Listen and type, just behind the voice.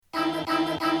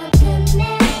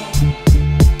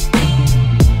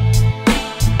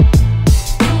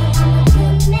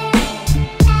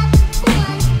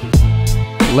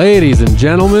Ladies and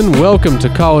gentlemen, welcome to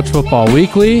College Football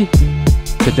Weekly.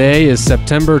 Today is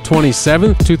September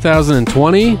 27th,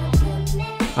 2020.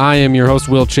 I am your host,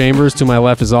 Will Chambers. To my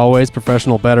left, as always,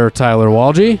 professional bettor Tyler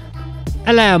Walgie.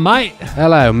 Hello, mate.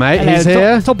 Hello, mate. Hello, He's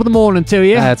here. Top of the morning to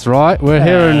you. That's right. We're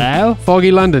here in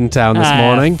foggy London town this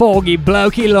morning. Foggy,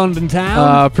 blokey London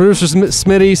town. Producer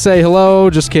Smitty, say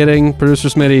hello. Just kidding. Producer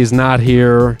Smitty's not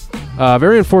here.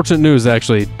 Very unfortunate news,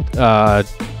 actually.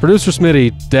 Producer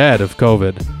Smitty dead of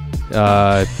COVID.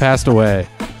 Passed away.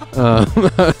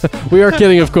 We are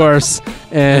kidding, of course.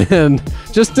 And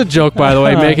just a joke, by the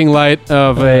way, making light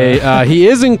of he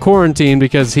is in quarantine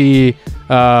because he,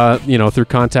 through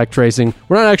contact tracing.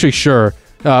 We're not actually sure.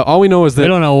 All we know is that we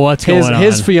don't know what's going on.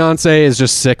 His fiance is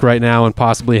just sick right now and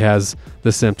possibly has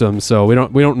the symptoms. So we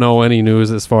don't know any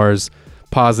news as far as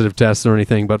positive tests or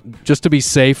anything. But just to be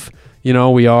safe,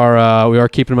 we are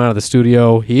keeping him out of the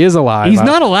studio. He is alive. He's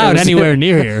not allowed anywhere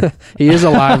near here. He is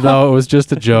alive, though. It was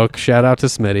just a joke. Shout out to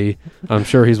Smitty. I'm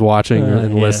sure he's watching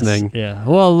and listening. Yeah.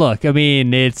 Well, look, I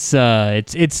mean, it's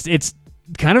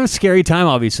kind of a scary time,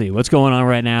 obviously. What's going on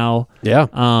right now? Yeah.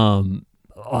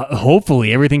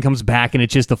 Hopefully everything comes back and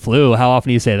it's just the flu. How often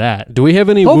do you say that? Do we have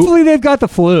any? Hopefully they've got the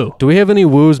flu. Do we have any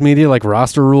Woos Media like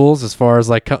roster rules as far as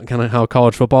like kind of how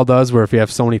college football does, where if you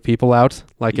have so many people out,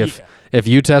 like if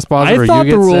you test positive or you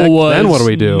get sick, then what do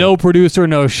we do? No producer,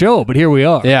 no show. But here we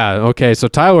are. Yeah. Okay. So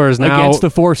Tyler is now against the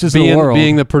forces of the world,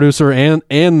 being the producer and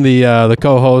the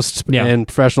co-host and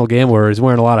professional gambler. He's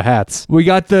wearing a lot of hats. We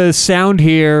got the sound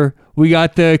here. We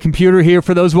got the computer here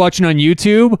for those watching on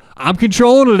YouTube. I'm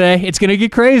controlling today. It's going to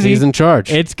get crazy. He's in charge.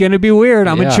 It's going to be weird.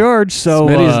 I'm in charge. So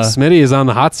Smitty is on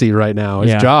the hot seat right now.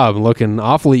 His job looking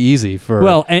awfully easy for.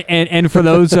 Well, and for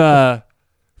those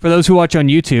for those who watch on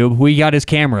YouTube, we got his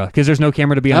camera because there's no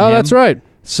camera to be on. Oh, him. That's right.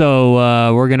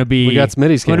 So we got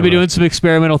Smitty's camera. Going to be doing some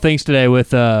experimental things today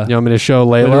with. You want me to show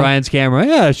Layla? With Ryan's camera.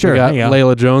 Yeah, sure. We got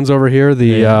Layla Jones over here,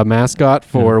 the mascot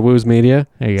for Woos Media.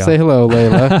 There you go. Say hello,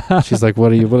 Layla. She's like,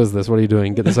 what is this? What are you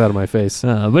doing? Get this out of my face.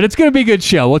 But it's going to be a good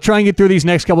show. We'll try and get through these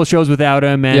next couple of shows without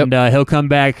him, and he'll come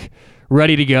back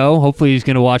ready to go. Hopefully he's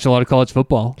going to watch a lot of college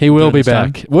football. He will be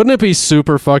back. Wouldn't it be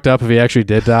super fucked up if he actually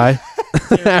did die?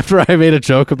 After I made a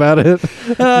joke about it,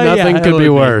 nothing could be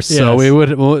worse. Yes. So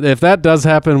if that does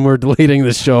happen, we're deleting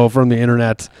the show from the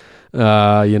internet.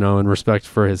 In respect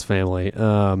for his family.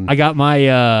 I got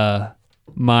my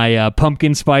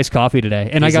pumpkin spice coffee today,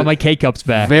 and I got my K-Cups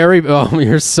back.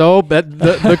 You're so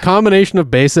the combination of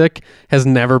basic has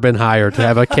never been higher to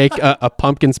have a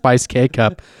pumpkin spice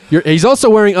K-Cup. He's also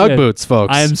wearing UGG boots,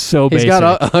 folks. I am so basic. He's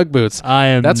got UGG boots. I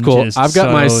am. That's cool. I've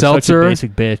got my seltzer, such a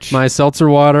basic bitch. My seltzer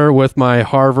water with my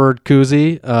Harvard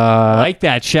koozie. I like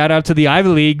that. Shout out to the Ivy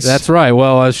Leagues. That's right.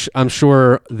 Well, I'm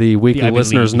sure the weekly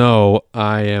listeners know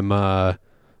I am.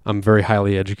 I'm very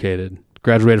highly educated.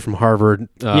 Graduated from Harvard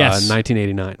in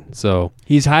 1989. So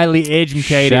he's highly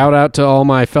educated. Shout out to all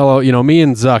my fellow, me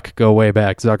and Zuck go way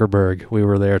back. Zuckerberg. We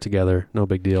were there together. No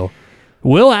big deal.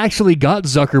 Will actually got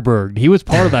Zuckerberg. He was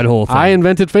part of that whole thing. I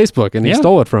invented Facebook and he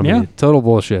stole it from me. Total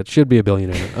bullshit. Should be a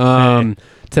billionaire.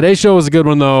 Today's show is a good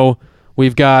one though.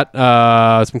 We've got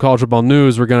some college football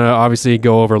news. We're going to obviously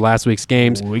go over last week's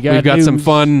games. We've got some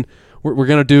fun. We're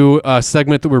going to do a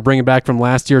segment that we're bringing back from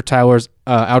last year, Tyler's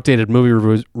outdated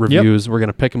movie reviews. We're going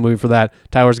to pick a movie for that.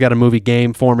 Tyler's got a movie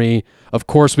game for me. Of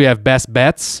course, we have best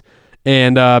bets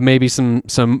and maybe some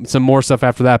more stuff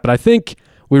after that. But I think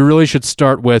we really should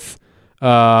start with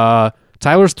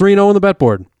Tyler's 3-0 on the bet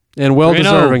board. And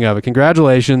well-deserving of it.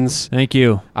 Congratulations. Thank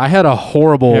you. I had a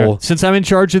horrible... Here. Since I'm in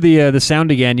charge of the sound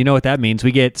again, you know what that means.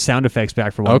 We get sound effects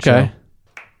back for one show.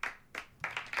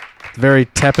 Very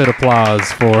tepid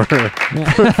applause for Tyler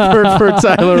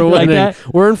winning. Like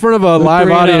we're in front of a live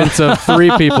audience of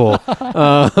 3 people. Is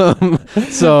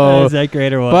that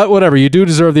great or what? But whatever, you do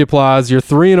deserve the applause. You're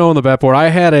 3-0 on the bet board. I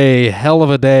had a hell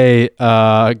of a day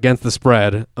against the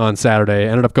spread on Saturday.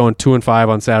 Ended up going 2-5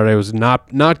 on Saturday. It was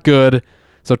not good.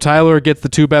 So Tyler gets the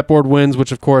 2 bet board wins,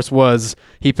 which of course was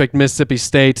he picked Mississippi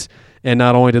State. And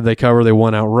not only did they cover, they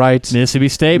won outright. Mississippi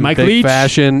State, Mike Leach. Leach.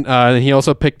 Fashion. And he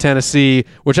also picked Tennessee,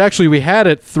 which actually we had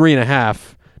at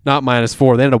 3.5, not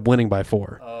 -4. They ended up winning by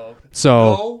 4. Oh.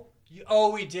 So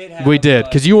we did. We did,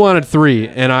 because you wanted 3,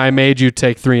 and I made you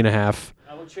take 3.5.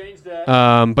 I will change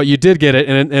that. But you did get it,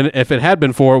 and if it had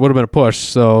been 4, it would have been a push.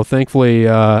 So thankfully,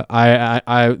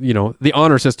 I the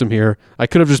honor system here, I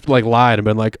could have just lied and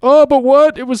been like, oh, but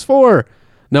what? It was 4.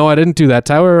 No, I didn't do that.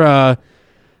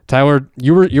 Tyler,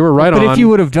 you were right on. But if you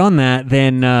would have done that,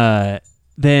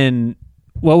 then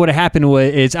what would have happened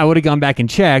is I would have gone back and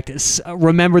checked,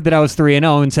 remembered that I was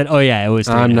 3-0, and said, "Oh yeah, it was."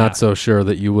 I'm not so sure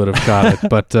that you would have got it,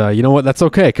 but you know what? That's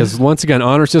okay, because once again,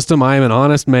 honor system. I am an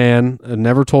honest man. I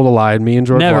never told a lie. Me and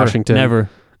George Washington. Never.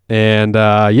 And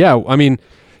yeah, I mean,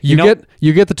 you get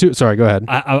the two. Sorry, go ahead.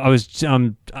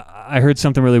 I heard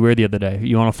something really weird the other day.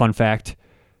 You want a fun fact?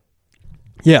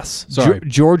 Yes. Sorry,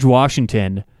 George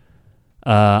Washington.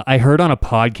 I heard on a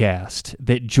podcast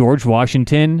that George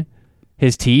Washington,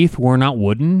 his teeth were not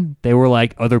wooden; they were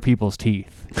like other people's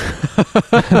teeth.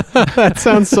 That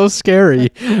sounds so scary.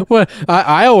 Well,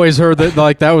 I always heard that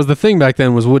like that was the thing back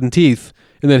then was wooden teeth,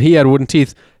 and then he had wooden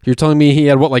teeth. You're telling me he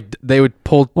had what, like they would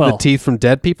pull the teeth from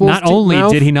dead people? Not only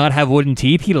did he not have wooden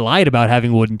teeth, he lied about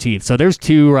having wooden teeth. So there's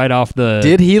two right off the...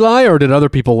 Did he lie or did other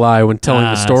people lie when telling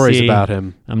the stories about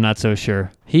him? I'm not so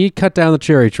sure. He cut down the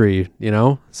cherry tree,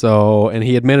 so, and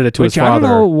he admitted it to his father. I don't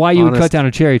know why you would cut down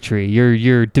a cherry tree.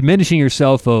 You're diminishing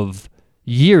yourself of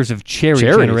years of cherries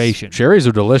generation. Cherries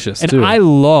are delicious, and too. I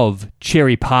love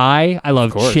cherry pie. I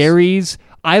love cherries.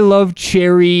 I love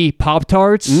cherry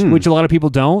Pop-Tarts, which a lot of people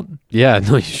don't. Yeah,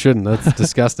 no, you shouldn't. That's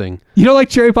disgusting. You don't like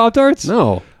cherry Pop-Tarts?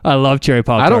 No. I love cherry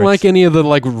Pop-Tarts. I don't like any of the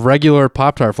like regular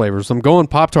Pop-Tart flavors. I'm going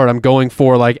Pop-Tart. I'm going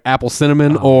for like apple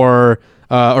cinnamon or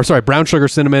brown sugar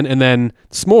cinnamon, and then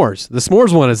s'mores. The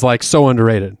s'mores one is like so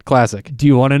underrated. Classic. Do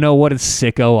you want to know what a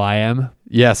sicko I am?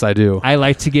 Yes, I do. I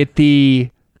like to get the...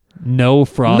 no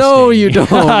frosting. No, you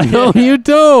don't. No, you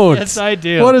don't. Yes, I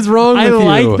do. What is wrong with you?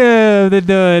 I like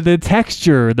the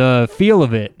texture, the feel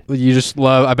of it. You just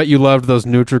love. I bet you loved those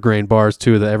Nutri-Grain bars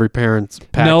too that every parent's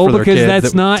packed for their kids.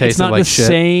 No, because it's not like the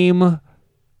same.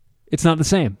 It's not the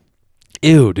same.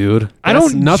 Ew, dude.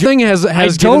 Nothing has I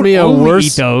given me a worse.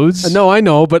 Eat those. No, I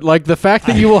know, but like the fact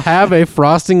that you will have a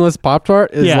frostingless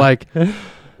Pop-Tart is like.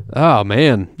 Oh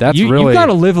man, you've got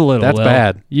to live a little. That's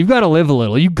bad. You've got to live a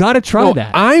little. You've got to try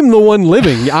that. I'm the one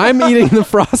living. I'm eating the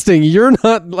frosting. You're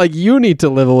not. Like, you need to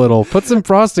live a little. Put some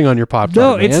frosting on your Pop-Tart.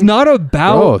 No, man. It's not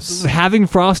about having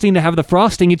frosting to have the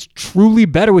frosting. It's truly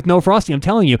better with no frosting. I'm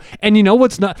telling you. And you know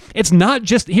what's not? It's not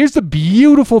just. Here's the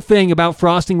beautiful thing about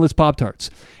frostingless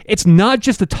Pop-Tarts. It's not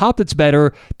just the top that's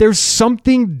better. There's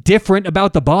something different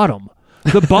about the bottom.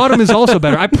 The bottom is also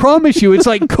better. I promise you, it's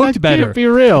like cooked better. Can't be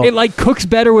real. It like cooks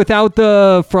better without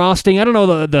the frosting. I don't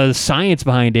know the science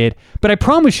behind it, but I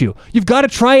promise you, you've got to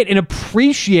try it and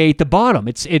appreciate the bottom.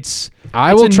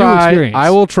 I will try a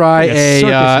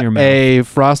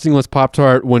frostingless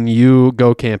Pop-Tart when you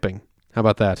go camping. How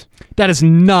about that? That is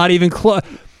not even close.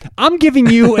 I'm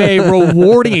giving you a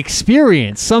rewarding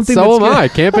experience. Something. So am I.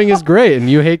 Camping is great, and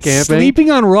you hate camping. Sleeping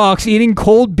on rocks, eating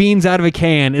cold beans out of a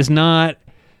can is not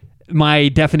my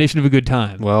definition of a good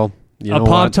time. Well, you know a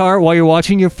Pop-Tart while you're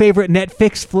watching your favorite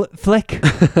Netflix flick,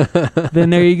 then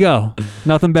there you go.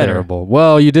 Nothing better. Terrible.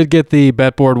 Well, you did get the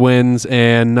bet board wins,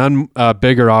 and none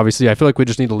bigger, obviously. I feel like we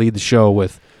just need to lead the show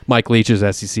with Mike Leach's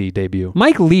SEC debut.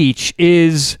 Mike Leach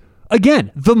is...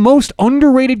 again, the most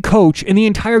underrated coach in the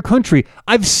entire country.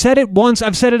 I've said it once.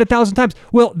 I've said it 1,000 times.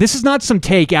 Well, this is not some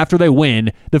take after they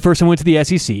win the first time went to the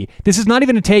SEC. This is not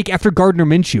even a take after Gardner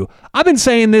Minshew. I've been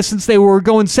saying this since they were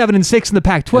going 7-6 in the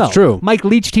Pac-12. That's true. Mike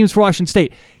Leach teams for Washington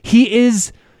State. He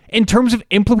is, in terms of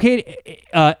implementing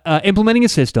a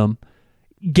system,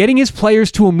 getting his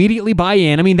players to immediately buy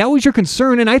in. I mean, that was your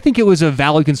concern, and I think it was a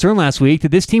valid concern last week that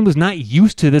this team was not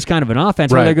used to this kind of an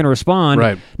offense, how they're going to respond.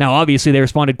 Right. Now, obviously, they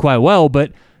responded quite well,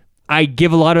 but I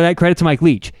give a lot of that credit to Mike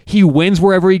Leach. He wins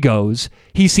wherever he goes.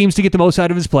 He seems to get the most out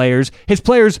of his players. His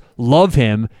players love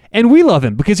him, and we love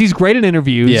him because he's great in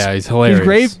interviews. Yeah, he's hilarious. He's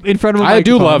great in front of a microphone. I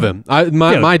do love him.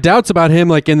 My doubts about him,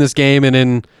 like in this game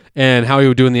and how he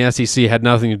would do in the SEC had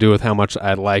nothing to do with how much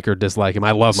I like or dislike him.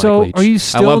 I love Mike Leach. So are you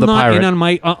still not in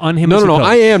on him? No.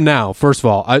 I am now. First of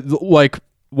all,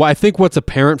 I think what's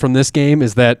apparent from this game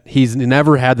is that he's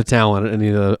never had the talent at any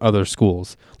of the other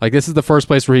schools. Like, this is the first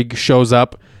place where he shows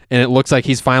up, and it looks like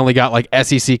he's finally got like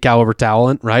SEC caliber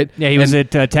talent, right? Yeah, he was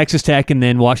at Texas Tech and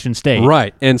then Washington State.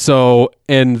 Right, and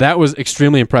that was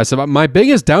extremely impressive. My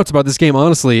biggest doubts about this game,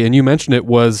 honestly, and you mentioned it,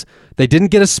 was they didn't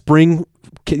get a spring.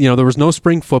 There was no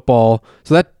spring football.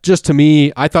 So that just, to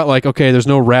me, I thought like, okay, there's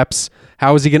no reps.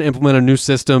 How is he going to implement a new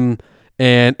system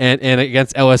and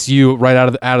against LSU right out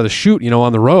of the chute,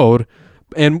 on the road?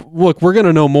 And look, we're going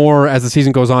to know more as the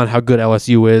season goes on how good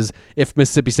LSU is. If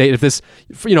Mississippi State, if this,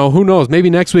 who knows? Maybe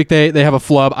next week they have a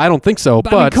flub. I don't think so.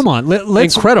 But I mean, come on,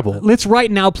 let's incredible. Let's right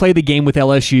now play the game with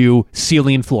LSU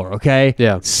ceiling and floor. Okay.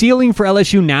 Yeah. Ceiling for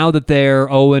LSU now that they're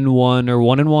 0-1 or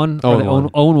 1-1.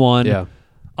 0-1. Yeah.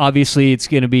 Obviously, it's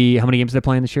going to be how many games they're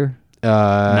playing this year? 8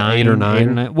 or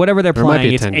 9. Whatever they're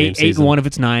playing. It's 8-1 if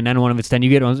it's 9, 9-1 if it's 10. You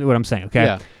get what I'm saying, okay?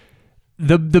 Yeah.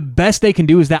 the best they can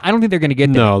do is that. I don't think they're going to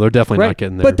get there. No, they're definitely not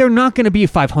getting there. But they're not going to be a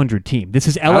 500 team. This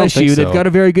is LSU. So. They've got a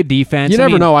very good defense. You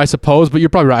never know, I suppose, but you're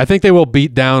probably right. I think they will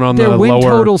beat down on the lower. Their win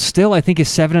total still, I think, is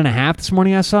 7.5 this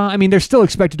morning I saw. I mean, they're still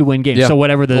expected to win games. Yeah. So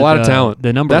whatever a lot of talent.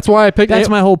 The number. That's why I picked. That's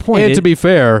my whole point. And to be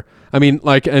fair, I mean,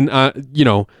 like, and you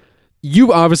know,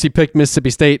 you obviously picked Mississippi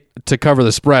State to cover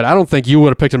the spread. I don't think you would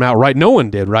have picked them outright. No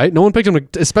one did, right? No one picked them,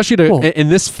 especially in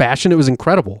this fashion. It was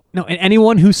incredible. No, and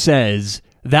anyone who says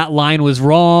that line was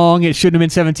wrong, it shouldn't have been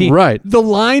 17. Right. The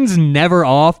line's never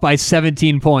off by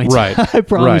 17 points. Right. I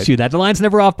promise you that. The line's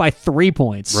never off by 3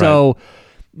 points. Right. So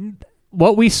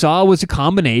what we saw was a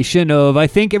combination of, I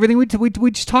think, everything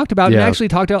we just talked about and actually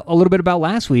talked a little bit about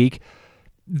last week,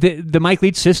 the Mike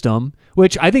Leach system,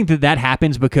 which I think that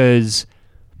happens because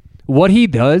what he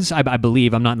does, I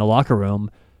believe, I'm not in the locker room,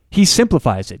 he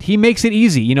simplifies it. He makes it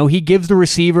easy. You know, he gives the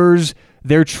receivers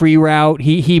their tree route.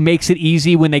 He makes it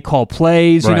easy when they call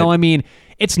plays. Right. You know, I mean,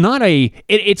 it's not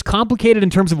it's complicated in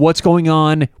terms of what's going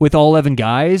on with all 11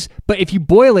 guys, but if you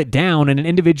boil it down on an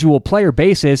individual player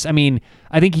basis, I mean,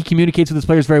 I think he communicates with his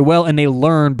players very well, and they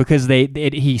learn because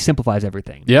he simplifies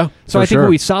everything. Yeah. So I think what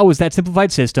we saw was that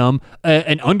simplified system,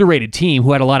 an underrated team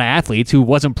who had a lot of athletes who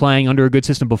wasn't playing under a good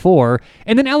system before,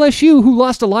 and then LSU who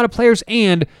lost a lot of players.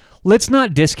 And let's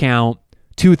not discount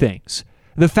two things.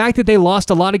 The fact that they lost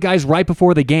a lot of guys right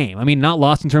before the game. I mean, not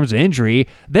lost in terms of injury.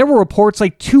 There were reports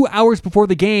like 2 hours before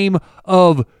the game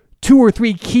of 2 or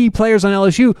 3 key players on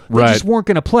LSU that just weren't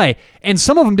going to play. And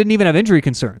some of them didn't even have injury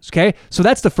concerns, okay? So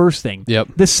that's the first thing. Yep.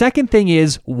 The second thing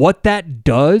is what that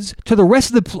does to the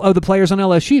rest of the players on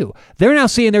LSU. They're now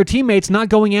seeing their teammates not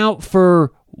going out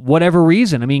for whatever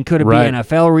reason. I mean, could it be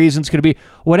NFL reasons? Could it be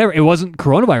whatever? It wasn't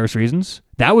coronavirus reasons.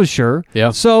 That was sure.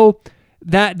 Yeah. So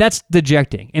that's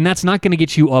dejecting, and that's not going to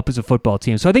get you up as a football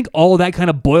team. So I think all of that kind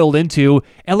of boiled into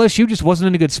LSU just wasn't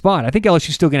in a good spot. I think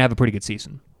LSU's still going to have a pretty good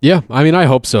season. Yeah, I mean, I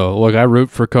hope so. Look, I root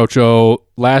for Coach O.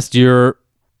 Last year,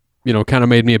 you know, kind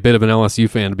of made me a bit of an LSU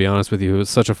fan, to be honest with you. It was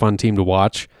such a fun team to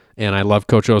watch, and I love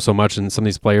Coach O so much, and some of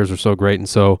these players are so great, and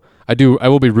so I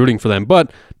will be rooting for them.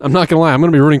 But I'm not going to lie, I'm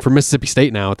going to be rooting for Mississippi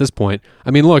State now at this point. I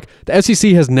mean, look, the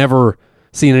SEC has never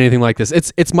seen anything like this.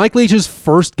 It's Mike Leach's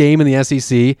first game in the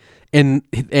SEC,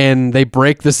 and they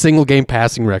break the single game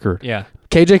passing record. Yeah.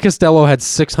 KJ Costello had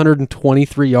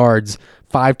 623 yards,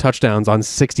 5 touchdowns on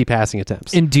 60 passing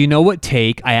attempts. And do you know what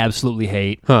take I absolutely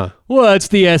hate? Huh. Well, it's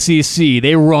the SEC.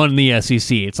 They run the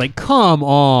SEC. It's like, come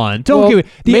on. Don't give it.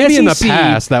 The maybe SEC in the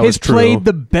past that was true. Has played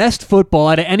the best football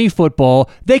out of any football.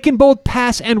 They can both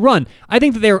pass and run. I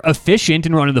think that they're efficient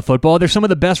in running the football. They're some of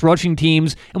the best rushing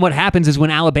teams. And what happens is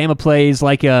when Alabama plays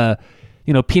like a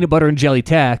peanut butter and jelly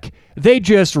Tech, they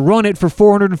just run it for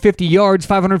 450 yards,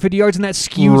 550 yards, and that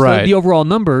skews the overall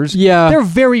numbers. Yeah. They're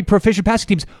very proficient passing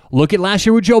teams. Look at last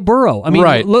year with Joe Burrow. I mean,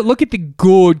 look at the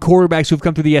good quarterbacks who've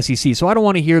come through the SEC. So I don't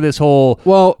want to hear this whole,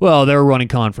 they're a running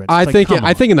conference. I think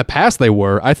in the past they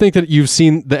were. I think that you've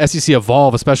seen the SEC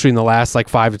evolve, especially in the last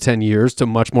 5 to 10 years, to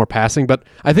much more passing. But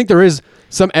I think there is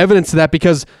some evidence to that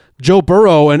because Joe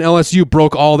Burrow and LSU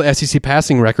broke all the SEC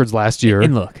passing records last year.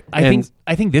 And look, I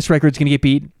think this record's going to get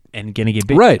beat and going to get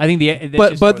beat. Right. I think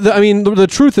the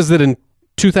truth is that in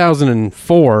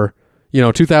 2004,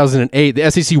 2008,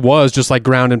 the SEC was just like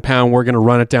ground and pound. We're going to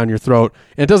run it down your throat.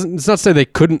 And it's not to say they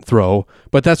couldn't throw,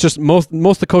 but that's just most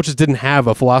of the coaches didn't have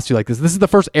a philosophy like this. This is the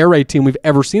first air raid team we've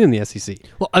ever seen in the SEC.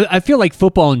 Well, I feel like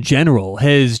football in general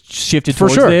has shifted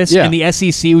towards this, and the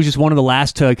SEC was just one of the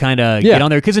last to kind of get on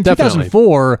there. Because in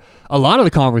 2004, a lot of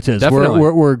the conferences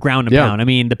were ground and pound. I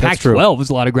mean, the Pac-12 was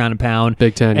a lot of ground and pound.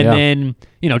 Big Ten, and then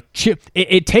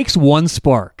it takes one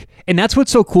spark. And that's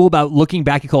what's so cool about looking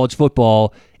back at college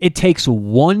football. It takes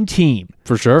one team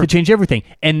for sure to change everything.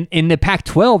 And in the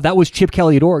Pac-12, that was Chip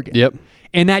Kelly at Oregon. Yep.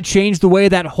 And that changed the way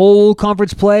that whole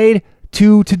conference played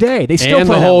to today. They still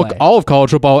play that way. All of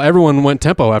college football, everyone went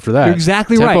tempo after that. You're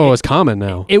exactly right. Tempo is common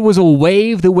now. It was a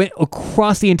wave that went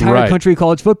across the entire country of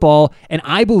college football. And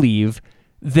I believe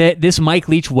that this Mike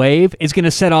Leach wave is going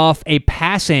to set off a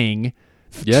passing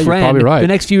trend you're probably right. the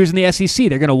next few years in the SEC.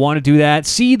 They're going to want to do that.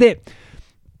 See that.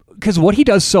 Because what he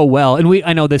does so well, and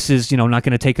I know this is not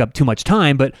going to take up too much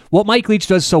time, but what Mike Leach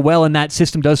does so well and that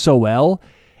system does so well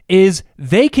is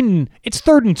it's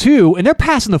 3rd and 2, and they're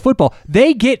passing the football.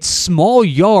 They get small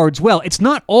yards well. It's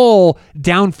not all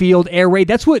downfield air raid.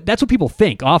 That's what people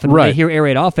think often when they hear air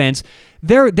raid offense.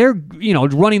 They're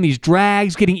running these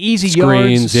drags, getting easy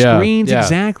screens, yeah.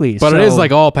 exactly. But it is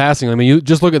like all passing. I mean, you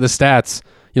just look at the stats.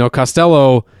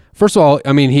 Costello, first of all,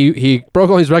 I mean, he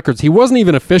broke all his records. He wasn't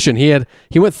even efficient.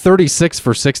 He went 36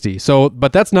 for 60. So,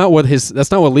 but that's not what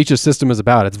Leach's system is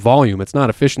about. It's volume. It's not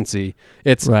efficiency.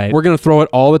 It's we're going to throw it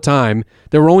all the time.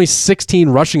 There were only 16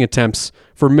 rushing attempts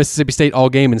for Mississippi State all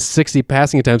game and 60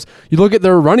 passing attempts. You look at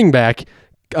their running back,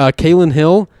 Kalen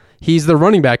Hill. He's the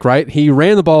running back, right? He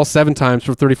ran the ball 7 times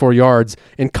for 34 yards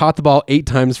and caught the ball 8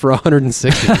 times for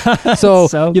 160. So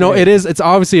it's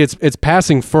obviously it's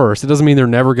passing first. It doesn't mean they're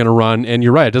never going to run. And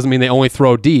you're right. It doesn't mean they only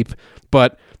throw deep,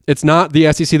 but it's not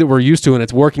the SEC that we're used to, and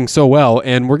it's working so well.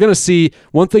 And we're going to see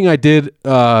one thing I did,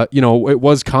 it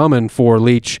was common for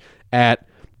Leach at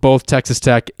both Texas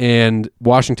Tech and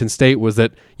Washington State was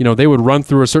that, they would run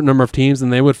through a certain number of teams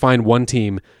and they would find one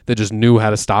team that just knew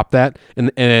how to stop that.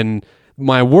 And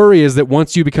my worry is that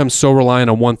once you become so reliant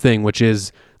on one thing, which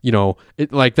is,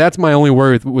 that's my only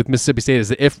worry with Mississippi State is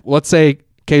that if, let's say,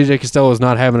 KJ Costello is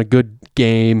not having a good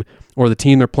game or the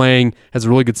team they're playing has a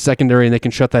really good secondary and they can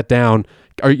shut that down,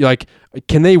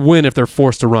 can they win if they're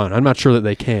forced to run? I'm not sure that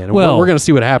they can. Well, we're going to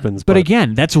see what happens. But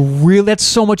again, that's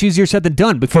so much easier said than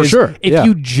done because for sure. If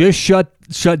you just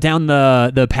shut down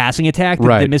the passing attack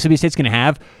that Mississippi State's going to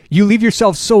have, you leave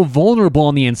yourself so vulnerable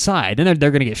on the inside, and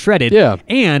they're going to get shredded. Yeah.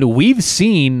 And we've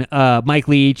seen Mike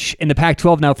Leach in the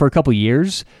Pac-12 now for a couple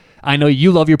years. I know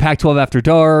you love your Pac-12 After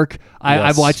Dark.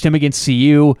 I've watched him against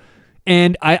CU.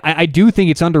 And I do think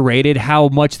it's underrated how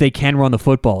much they can run the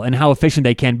football and how efficient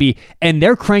they can be. And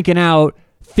they're cranking out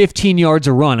 15 yards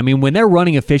a run. I mean, when they're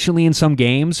running efficiently in some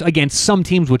games against some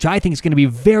teams, which I think is going to be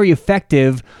very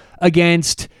effective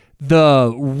against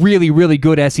the really, really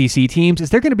good SEC teams,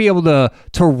 is they're going to be able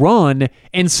to run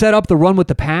and set up the run with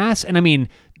the pass. And I mean,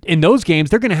 in those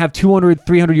games, they're going to have 200,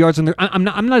 300 yards on their. I'm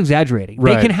not exaggerating.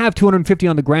 Right. They can have 250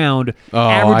 on the ground,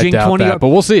 averaging 20 yards. But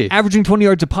we'll see. Averaging 20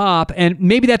 yards a pop, and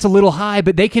maybe that's a little high,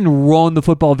 but they can run the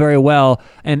football very well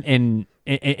and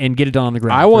get it done on the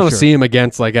ground. I want to see him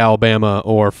against like Alabama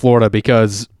or Florida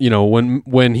because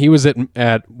when he was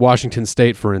at Washington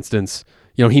State, for instance,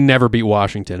 he never beat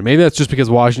Washington. Maybe that's just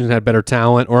because Washington had better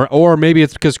talent, or maybe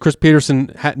it's because Chris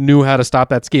Peterson knew how to stop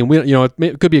that scheme.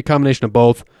 It could be a combination of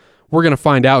both. We're going to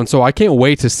find out, and so I can't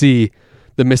wait to see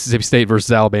the Mississippi State versus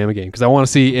Alabama game because I want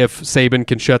to see if Saban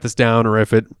can shut this down or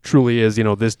if it truly is,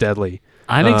 this deadly.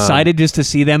 I'm excited just to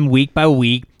see them week by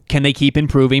week. Can they keep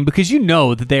improving? Because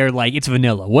that they're it's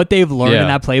vanilla. What they've learned in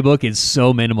that playbook is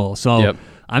so minimal. So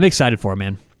I'm excited for it,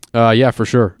 man. Yeah, for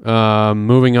sure.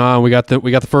 Moving on, we got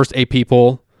the first AP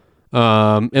poll.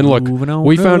 And look,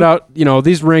 we found out,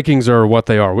 these rankings are what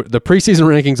they are. The preseason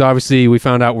rankings, obviously, we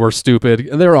found out were stupid.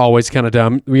 They're always kind of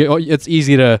dumb. It's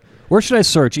easy to. Where should I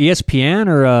search? ESPN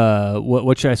or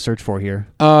what should I search for here?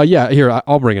 Yeah, here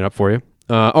I'll bring it up for you.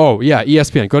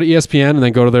 ESPN. Go to ESPN and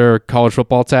then go to their college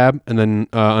football tab, and then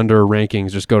under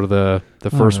rankings, just go to the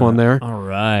first one there. All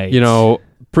right.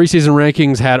 Preseason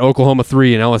rankings had Oklahoma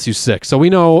 3 and LSU 6. So we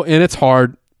know, and it's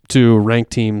hard to rank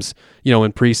teams, in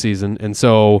preseason, and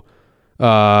so.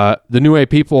 The new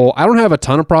AP poll, I don't have a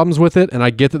ton of problems with it, and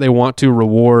I get that they want to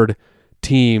reward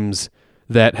teams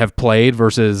that have played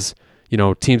versus,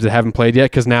 teams that haven't played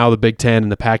yet, because now the Big Ten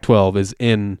and the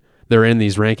Pac-12 they're in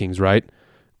these rankings, right?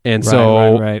 And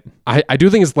right. I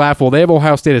do think it's laughable. They have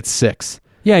Ohio State at 6.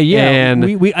 Yeah. And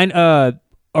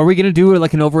are we going to do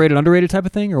like an overrated, underrated type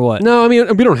of thing, or what? No, I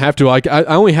mean, we don't have to. I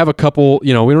only have a couple,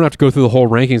 we don't have to go through the whole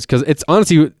rankings, because it's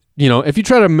honestly... if you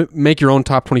try to make your own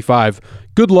top 25,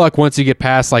 good luck once you get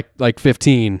past like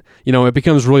 15. It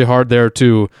becomes really hard there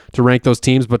to rank those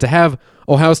teams. But to have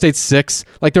Ohio State 6,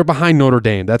 they're behind Notre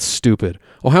Dame, that's stupid.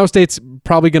 Ohio State's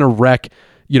probably going to wreck,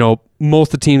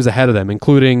 most of the teams ahead of them,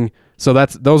 including. So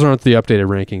those aren't the updated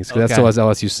rankings. Okay. That still has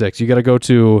LSU 6. You got to go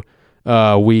to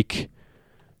week.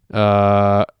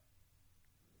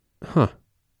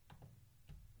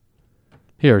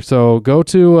 Here, so go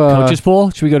to Coaches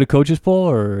poll. Should we go to Coaches poll,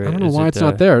 or I don't know why it's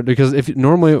not there? Because if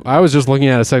normally I was just looking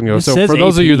at it a second ago. So for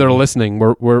those of you that are listening,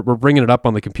 we're bringing it up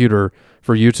on the computer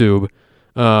for YouTube.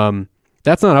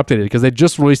 That's not updated because they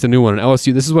just released a new one in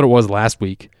LSU. This is what it was last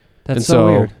week. That's so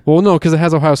weird. Well, no, because it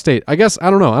has Ohio State. I guess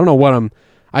I don't know. I don't know what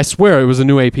I swear it was a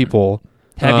new AP poll.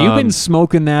 Have you been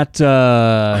smoking that?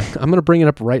 I'm gonna bring it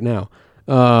up right now.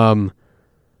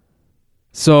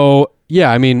 So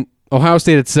yeah, I mean. Ohio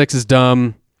State at 6 is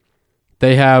dumb.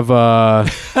 They have,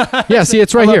 see,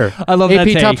 it's right here. I love AP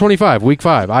that Top 25, Week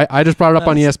 5. I just brought it up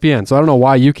on ESPN, so I don't know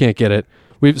why you can't get it.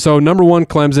 So number 1,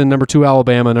 Clemson. Number 2,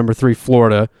 Alabama. Number 3,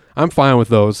 Florida. I'm fine with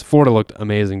those. Florida looked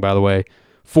amazing, by the way.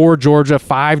 4, Georgia.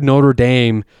 5, Notre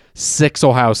Dame. 6,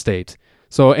 Ohio State.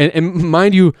 So, and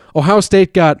mind you, Ohio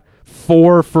State got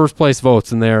 4 first-place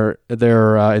votes, and they're in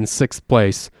 6th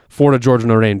place. Florida, Georgia,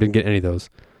 Notre Dame didn't get any of those.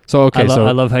 So okay,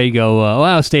 I love how you go.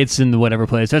 Ohio State's in whatever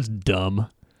place. That's dumb.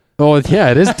 Oh yeah,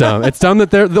 it is dumb. It's dumb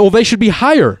that they should be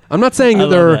higher. I'm not saying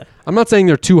I'm not saying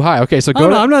they're too high. Okay, so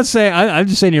I'm not saying. I'm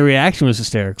just saying your reaction was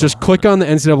hysterical. Just click on the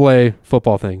NCAA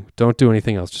football thing. Don't do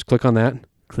anything else. Just click on that.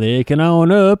 Clicking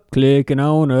on up,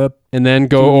 and then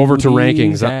go over to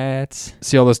rankings.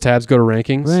 See all those tabs? Go to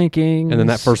rankings, and then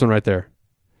that first one right there.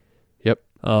 Yep.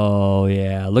 Oh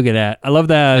yeah, look at that. I love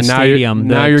that and stadium.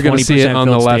 Now you're going to see it on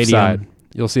the left stadium. side.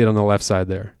 You'll see it on the left side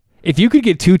there. If you could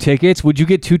get 2 tickets, would you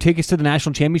get 2 tickets to the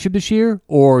national championship this year,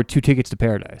 or 2 tickets to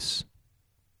Paradise?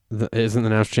 Isn't the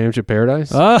national championship Paradise?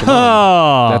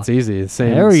 Oh, that's easy.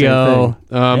 Same. There we go.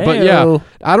 But yeah,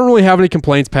 I don't really have any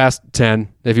complaints past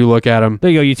 10. If you look at them,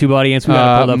 there you go, YouTube audience. We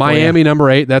got pulled up Miami number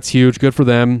 8. That's huge. Good for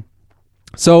them.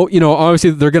 So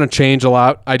obviously they're going to change a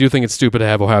lot. I do think it's stupid to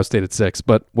have Ohio State at 6,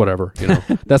 but whatever.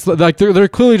 That's like they're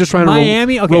clearly just trying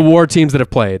to reward teams that have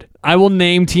played. I will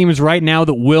name teams right now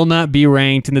that will not be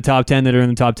ranked in the top 10 that are in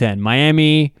the top 10.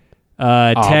 Miami,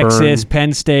 Texas,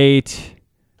 Penn State.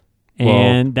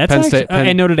 And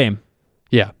and Notre Dame.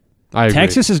 Yeah, I agree.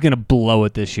 Texas is going to blow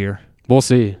it this year. We'll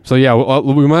see. So yeah,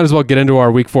 we might as well get into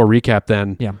our Week 4 recap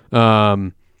then. Yeah.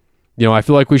 I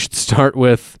feel like we should start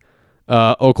with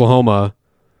Oklahoma.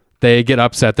 They get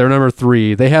upset. They're number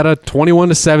 3. They had a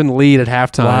 21-7 lead at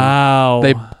halftime. Wow.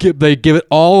 They give it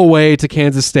all away to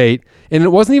Kansas State, and it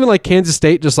wasn't even like Kansas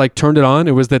State just like turned it on.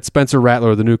 It was that Spencer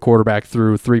Rattler, the new quarterback,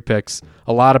 threw 3 picks,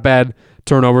 a lot of bad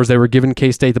turnovers. They were giving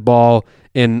K-State the ball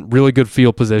in really good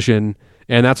field position,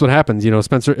 and that's what happens.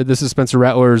 This is Spencer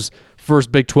Rattler's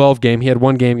first Big 12 game. He had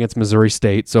 1 game against Missouri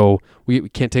State, so we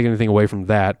can't take anything away from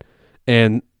that.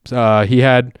 And he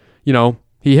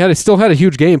still had a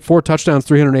huge game, 4 touchdowns,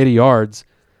 380 yards.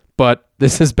 But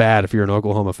this is bad if you're an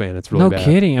Oklahoma fan. It's really bad. No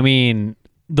kidding. I mean,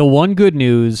 the good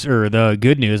news,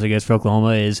 I guess, for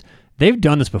Oklahoma is they've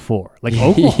done this before. Like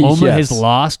Oklahoma yes. has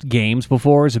lost games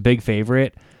before as a big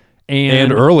favorite.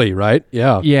 And early, right?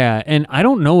 Yeah. Yeah, and I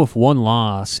don't know if 1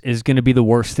 loss is going to be the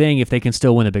worst thing if they can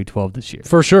still win the Big 12 this year.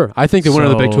 For sure. I think the winner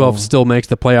of the Big 12 still makes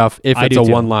the playoff if it's a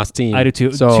 1-loss team. I do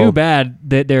too. So, too bad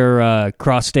that their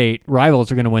cross-state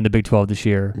rivals are going to win the Big 12 this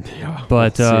year. Yeah,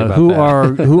 but who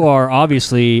are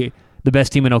obviously the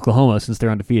best team in Oklahoma since they're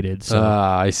undefeated. So.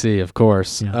 I see, of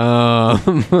course.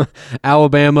 Yeah.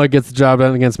 Alabama gets the job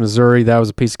done against Missouri. That was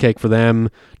a piece of cake for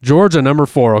them. Georgia, number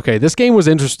 4. Okay, this game was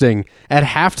interesting. At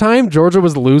halftime, Georgia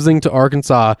was losing to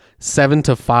Arkansas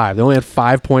 7-5. They only had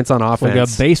 5 points on offense. Like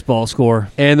a baseball score.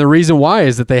 And the reason why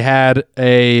is that they had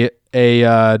they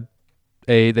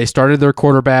started their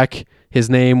quarterback. His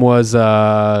name was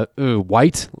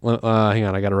White. Hang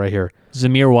on, I got it right here.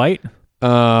 Zamir White.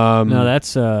 No,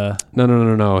 that's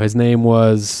No. His name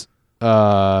was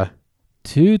Dwan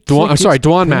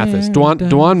Mathis.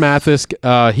 Dwan Mathis.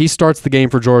 He starts the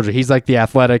game for Georgia. He's like the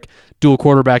athletic dual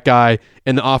quarterback guy,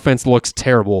 and the offense looks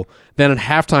terrible. Then at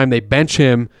halftime, they bench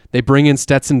him. They bring in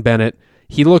Stetson Bennett.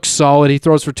 He looks solid. He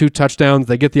throws for 2 touchdowns.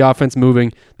 They get the offense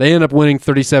moving. They end up winning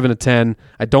 37-10.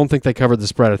 I don't think they covered the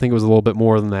spread. I think it was a little bit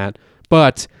more than that,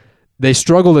 but they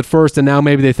struggled at first, and now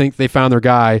maybe they think they found their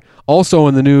guy. Also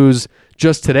in the news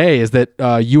just today is that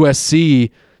USC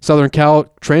Southern Cal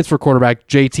transfer quarterback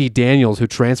JT Daniels, who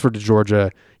transferred to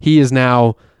Georgia, he is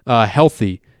now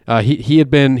healthy.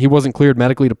 He wasn't cleared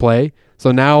medically to play,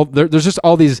 so now there's just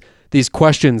all these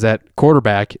questions at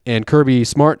quarterback, and Kirby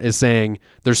Smart is saying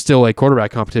there's still a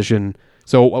quarterback competition.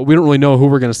 So we don't really know who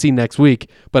we're going to see next week,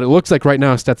 but it looks like right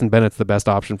now Stetson Bennett's the best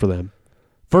option for them.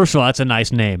 First of all, that's a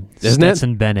nice name, isn't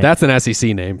Stetson it? Bennett. That's an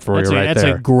SEC name for you right there. That's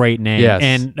a great name. Yes.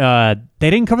 And they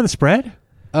didn't cover the spread?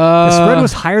 The spread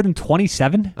was higher than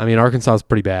 27? I mean, Arkansas is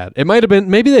pretty bad. It might have been,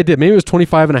 maybe they did. Maybe it was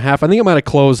 25.5. I think it might have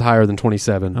closed higher than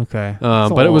 27. Okay.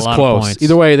 But it was close.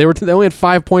 Either way, they only had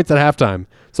 5 points at halftime.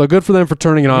 So good for them for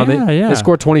turning it on. They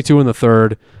scored 22 in the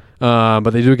third, but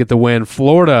they do get the win.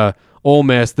 Florida, Ole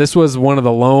Miss. This was one of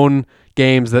the lone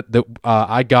games that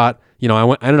I got.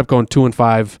 I ended up going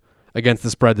 2-5 against the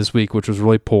spread this week, which was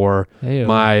really poor. Hey-o.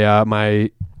 My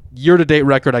year-to-date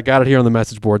record, I got it here on the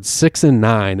message board,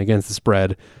 6-9 against the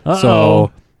spread. Uh-oh.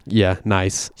 So yeah,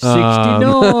 nice.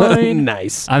 69.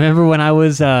 Nice. I remember when I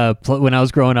was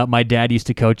growing up, my dad used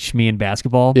to coach me in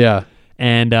basketball. Yeah,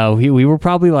 and we were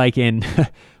probably like in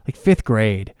like 5th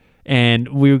grade. And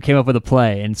we came up with a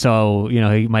play, and so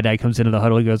my dad comes into the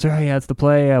huddle. He goes, "Oh yeah, it's the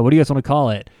play. What do you guys want to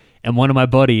call it?" And one of my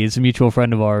buddies, a mutual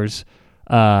friend of ours,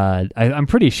 I'm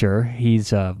pretty sure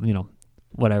he's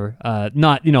whatever.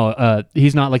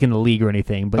 He's not like in the league or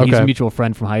anything, but he's a mutual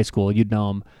friend from high school. You'd know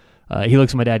him. He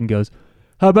looks at my dad and goes,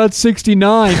 How about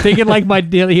 69? Thinking like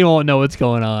he won't know what's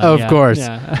going on. Of course.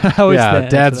 Yeah.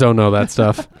 Dads don't know that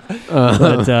stuff.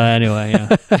 But anyway,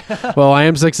 yeah. Well, I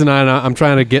am 6-9. I'm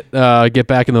trying to get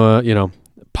back in the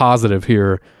positive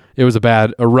here. It was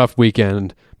a rough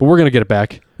weekend, but we're gonna get it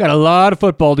back. Got a lot of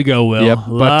football to go, Will. Yep.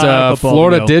 But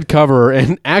Florida did cover,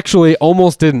 and actually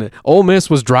almost didn't. Ole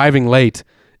Miss was driving late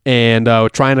and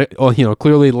trying to,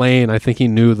 clearly Lane, I think he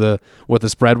knew what the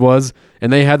spread was,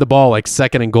 and they had the ball like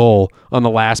 2nd and goal on the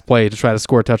last play to try to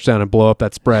score a touchdown and blow up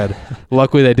that spread.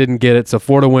 Luckily, they didn't get it, so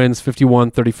Florida wins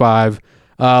 51-35.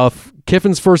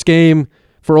 Kiffin's first game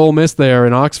for Ole Miss there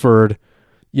in Oxford,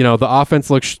 the offense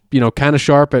looked, kind of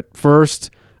sharp at first.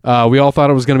 We all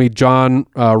thought it was going to be John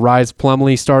Rise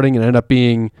Plumlee starting, and ended up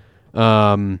being,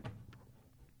 I'm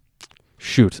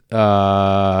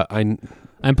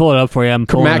pulling it up for you.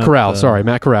 Matt Corral.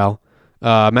 Matt Corral.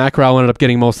 Matt Corral ended up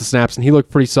getting most of the snaps, and he looked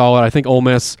pretty solid. I think Ole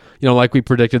Miss, like we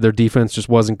predicted, their defense just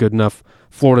wasn't good enough.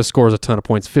 Florida scores a ton of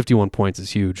points. 51 points is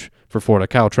huge for Florida.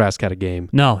 Kyle Trask had a game.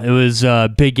 No, it was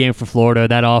a big game for Florida.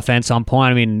 That offense on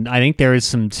point. I mean, I think there is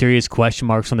some serious question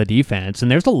marks on the defense, and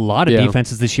there's a lot of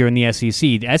defenses this year in the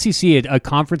SEC. The SEC, a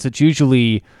conference that's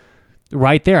usually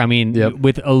right there. I mean,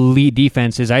 with elite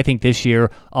defenses, I think this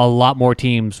year a lot more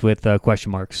teams with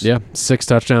question marks. Yeah, 6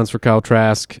 touchdowns for Kyle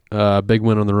Trask. Big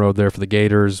win on the road there for the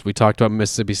Gators. We talked about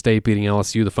Mississippi State beating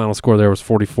LSU. The final score there was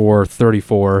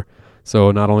 44-34.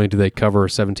 So not only do they cover a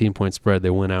 17-point spread,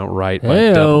 they win outright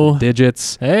by double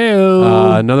digits.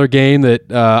 Another game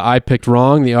that I picked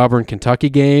wrong, the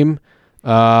Auburn-Kentucky game.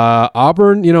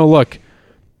 Auburn, look,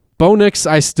 Bo Nix,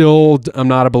 I'm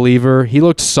not a believer. He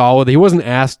looked solid. He wasn't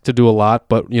asked to do a lot,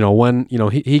 but when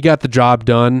he got the job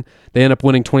done. They end up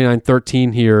winning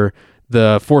 29-13 here.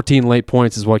 The 14 late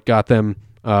points is what got them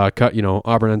cut.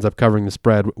 Auburn ends up covering the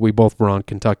spread. We both were on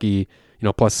Kentucky,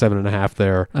 plus 7.5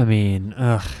 there. I mean,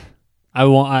 I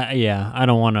don't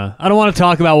want to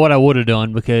talk about what I would have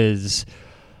done because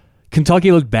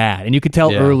Kentucky looked bad, and you could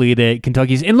tell early that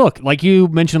Kentucky's. And look, like you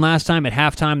mentioned last time, at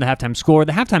halftime, the halftime score,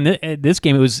 this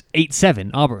game, it was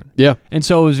 8-7 Auburn. Yeah, and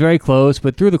so it was very close.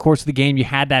 But through the course of the game, you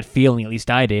had that feeling, at least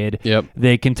I did,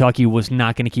 that Kentucky was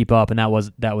not going to keep up, and that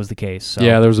was the case. So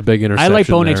yeah, there was a big interception. I like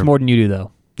Bo Nix more than you do,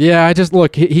 though. Yeah, I just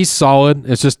look. He's solid.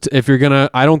 It's just if you're gonna,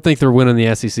 I don't think they're winning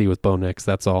the SEC with Bo Nix.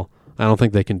 That's all. I don't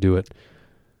think they can do it.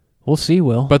 We'll see,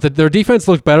 Will. But their defense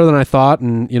looked better than I thought,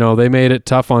 and they made it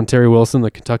tough on Terry Wilson, the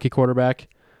Kentucky quarterback.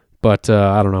 But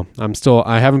I don't know.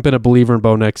 I haven't been a believer in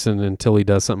Bo Nix, and until he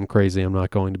does something crazy, I'm not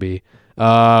going to be.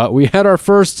 We had our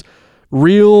first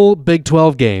real Big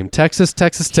 12 game, Texas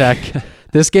Tech.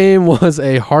 This game was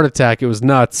a heart attack. It was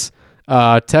nuts.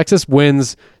 Texas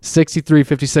wins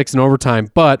 63-56 in overtime,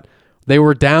 but they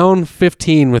were down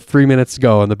 15 with 3 minutes to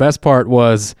go. And the best part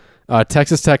was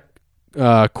Texas Tech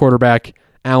quarterback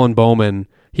Alan Bowman.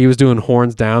 He was doing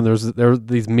horns down. There were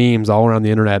these memes all around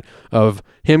the internet of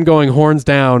him going horns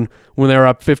down when they were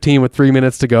up 15 with 3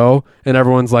 minutes to go, and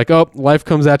everyone's like, "Oh, life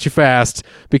comes at you fast,"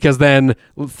 because then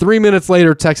 3 minutes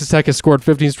later, Texas Tech has scored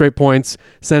 15 straight points,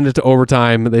 send it to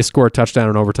overtime. They score a touchdown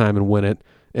in overtime and win it.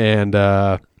 And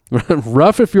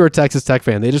rough if you're a Texas Tech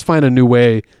fan. They just find a new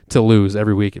way to lose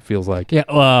every week, it feels like. Yeah,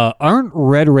 aren't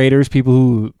Red Raiders people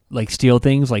who steal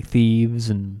things like thieves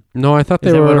and? No, I thought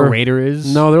they were. Is that what a Raider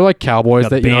is? No, they're like cowboys.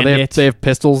 That they have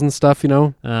pistols and stuff.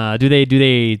 Do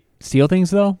they steal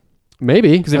things though?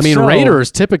 Maybe.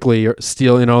 Raiders typically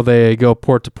steal. They go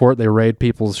port to port. They raid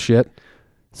people's shit.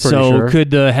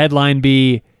 Could the headline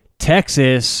be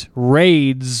Texas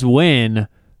raids win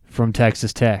from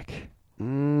Texas Tech?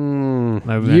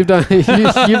 You've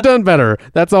done better.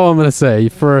 That's all I'm going to say.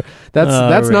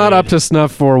 That's not up to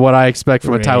snuff for what I expect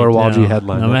from a Tyler Walgie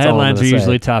headline. My headlines are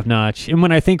usually top notch. And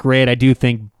when I think raid, I do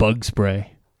think bug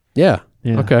spray. Yeah.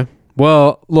 Okay.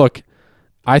 Well, look,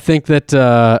 I think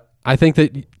that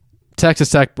Texas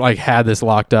Tech had this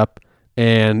locked up,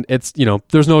 and it's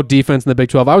there's no defense in the Big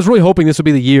 12. I was really hoping this would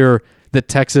be the year that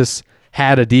Texas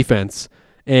had a defense.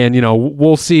 And,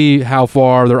 we'll see how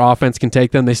far their offense can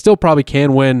take them. They still probably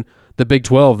can win the Big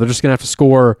 12. They're just going to have to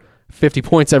score 50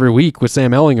 points every week with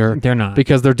Sam Ehlinger. They're not.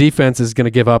 Because their defense is going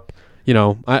to give up,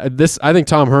 I think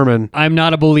Tom Herman. I'm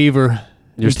not a believer.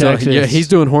 He's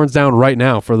doing horns down right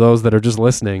now for those that are just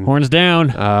listening. Horns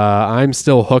down. I'm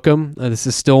still Hook'em. This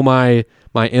is still my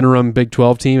interim Big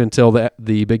 12 team until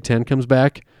the Big 10 comes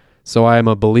back. So I am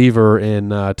a believer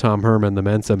in Tom Herman, the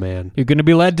Mensa man. You're going to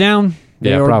be let down.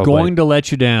 They are going to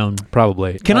let you down.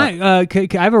 Probably. Can I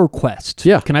have a request?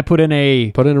 Yeah. Can I put in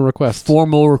a request?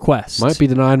 Formal request. Might be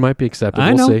denied, might be accepted.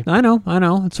 We'll see. I know.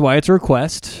 That's why it's a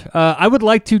request. I would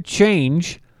like to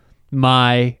change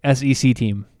my SEC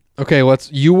team. Okay,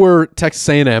 you were Texas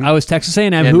A&M. I was Texas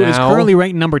A&M, who is currently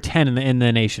ranked number 10 in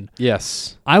the nation.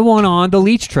 Yes. I went on the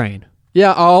Leach train.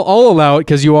 Yeah, I'll allow it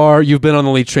because you've been on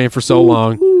the Leach train for so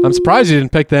long. I'm surprised you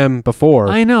didn't pick them before.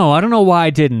 I know. I don't know why I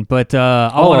didn't, but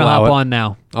I want to hop on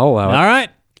now. I'll allow it. All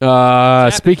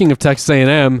right. Speaking of Texas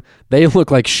A&M, they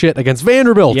look like shit against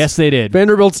Vanderbilt. Yes, they did.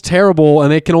 Vanderbilt's terrible,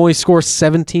 and they can only score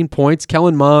 17 points.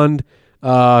 Kellen Mond,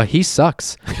 he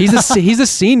sucks. He's a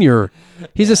senior.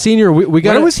 He's a senior. We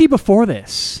got. Where was he before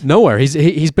this? Nowhere.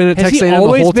 He's been at Texas A&M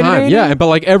the whole time. Yeah, but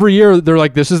like every year they're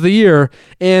like, this is the year,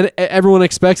 and everyone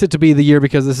expects it to be the year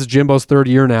because this is Jimbo's third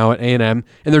year now at A&M,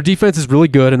 and their defense is really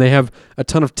good, and they have a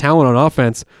ton of talent on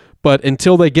offense. But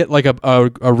until they get like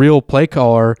a real play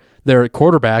caller, their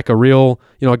quarterback, a real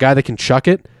a guy that can chuck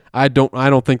it, I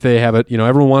don't think they have it.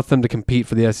 Everyone wants them to compete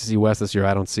for the SEC West this year.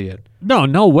 I don't see it.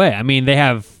 No way. I mean, they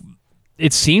have.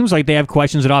 It seems like they have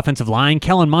questions at offensive line.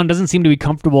 Kellen Mond doesn't seem to be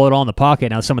comfortable at all in the pocket.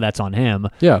 Now, some of that's on him.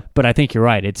 Yeah. But I think you're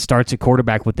right. It starts at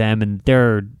quarterback with them, and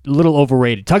they're a little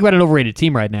overrated. Talk about an overrated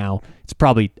team right now. It's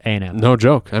probably A&M. No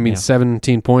joke. I mean,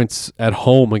 17 points at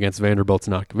home against Vanderbilt's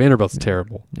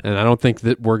terrible. And I don't think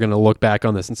that we're going to look back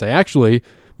on this and say, actually,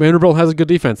 Vanderbilt has a good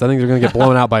defense. I think they're going to get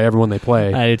blown out by everyone they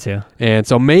play. I do too. And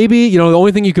so maybe, the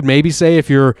only thing you could maybe say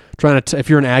if you're if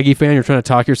you're an Aggie fan, you're trying to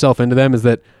talk yourself into them is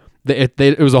that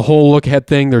it was a whole look-ahead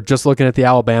thing. They're just looking at the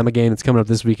Alabama game that's coming up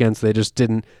this weekend, so they just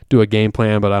didn't do a game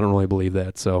plan, but I don't really believe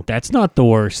that. So that's not the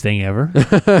worst thing ever.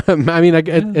 I mean,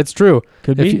 it's true.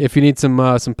 Could be. If you need some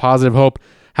positive hope.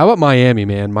 How about Miami,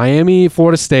 man? Miami,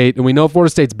 Florida State, and we know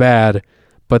Florida State's bad,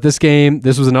 but this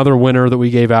was another winner that we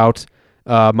gave out.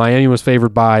 Miami was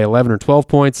favored by 11 or 12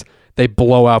 points. They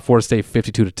blow out Florida State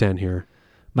 52-10 here.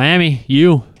 Miami,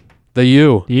 The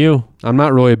U. You. I'm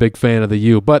not really a big fan of the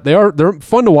U, but they're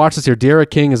fun to watch this year. Derek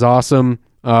King is awesome.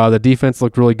 The defense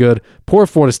looked really good. Poor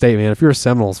Florida State, man. If you're a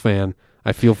Seminoles fan,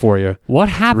 I feel for you. What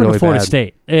happened to Florida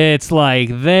State? It's like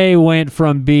they went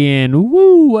from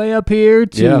being way up here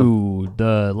to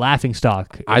the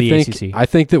laughingstock of the ACC. I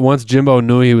think that once Jimbo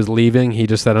knew he was leaving, he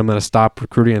just said, I'm going to stop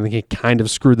recruiting. I think he kind of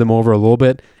screwed them over a little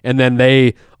bit. And then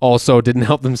they also didn't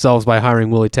help themselves by hiring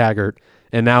Willie Taggart.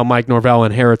 And now Mike Norvell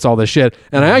inherits all this shit.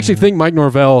 And I actually think Mike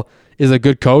Norvell is a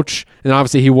good coach. And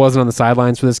obviously he wasn't on the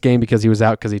sidelines for this game because he was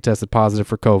out because he tested positive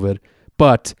for COVID.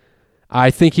 But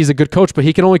I think he's a good coach, but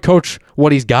he can only coach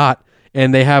what he's got.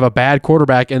 And they have a bad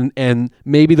quarterback and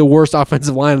maybe the worst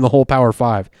offensive line in the whole Power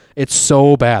 5. It's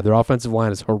so bad. Their offensive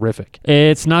line is horrific.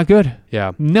 It's not good.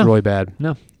 Yeah, no. Really bad.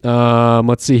 No.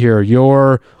 Let's see here.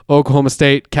 Your Oklahoma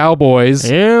State Cowboys.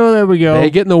 Yeah, there we go. They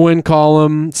get in the win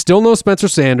column. Still no Spencer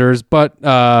Sanders, but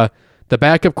the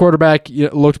backup quarterback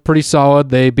looked pretty solid.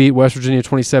 They beat West Virginia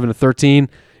 27-13.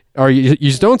 You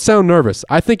just don't sound nervous.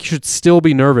 I think you should still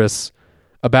be nervous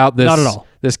about this. Not at all.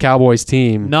 This Cowboys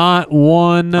team. Not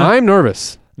one. I'm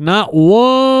nervous. Not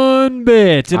one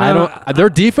bit. And their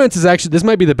defense is actually, this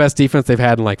might be the best defense they've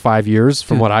had in like 5 years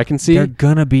from what I can see. They're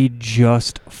going to be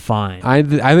just fine. I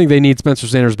think they need Spencer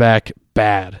Sanders back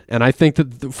bad. And I think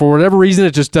that for whatever reason,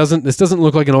 this doesn't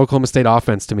look like an Oklahoma State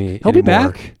offense to me He'll be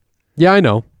back. Yeah, I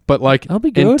know. But like He'll be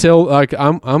good. Until like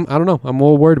I don't know. I'm a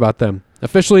little worried about them.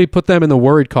 Officially put them in the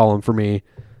worried column for me.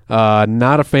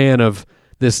 Not a fan of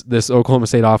this Oklahoma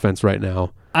State offense right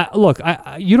now.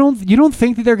 You don't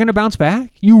think that they're going to bounce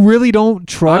back? You really don't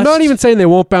trust? I'm not even saying they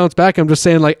won't bounce back. I'm just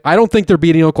saying like I don't think they're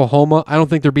beating Oklahoma. I don't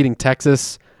think they're beating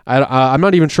Texas. I'm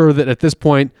not even sure that at this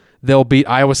point they'll beat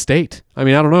Iowa State. I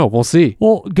mean, I don't know. We'll see.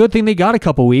 Well, good thing they got a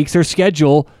couple weeks. Their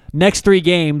schedule, next 3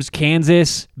 games,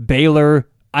 Kansas, Baylor,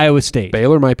 Iowa State.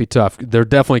 Baylor might be tough. They're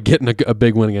definitely getting a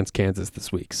big win against Kansas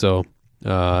this week. So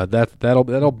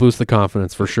that'll boost the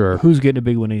confidence for sure. Who's getting a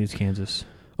big win against Kansas?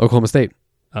 Oklahoma State.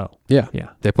 Oh. Yeah.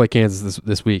 They play Kansas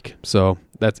this week. So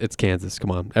it's Kansas.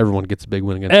 Come on. Everyone gets a big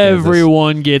win against Kansas.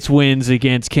 Everyone gets wins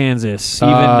against Kansas.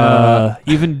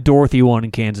 Even Dorothy won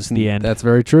in Kansas in the end. That's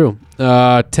very true.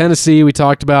 Tennessee, we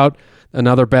talked about.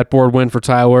 Another bet board win for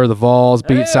Tyler. The Vols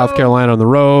beat South Carolina on the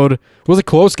road. It was a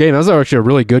close game. That was actually a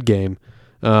really good game.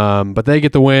 But they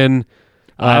get the win.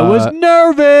 I was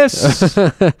nervous.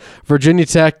 Virginia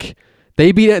Tech.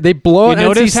 They blow out NC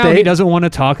State. Notice how he doesn't want to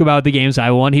talk about the games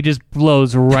I won. He just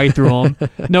blows right through them.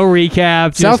 No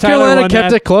recap. South Carolina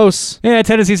kept it close. Yeah,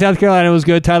 Tennessee, South Carolina was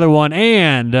good. Tyler won.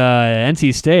 And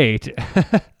NC State.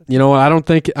 You know what?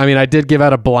 I did give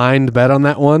out a blind bet on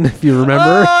that one, if you remember.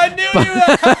 Oh, I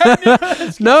knew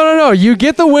you. No. You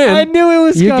get the win. I knew it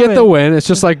was coming. You get the win. It's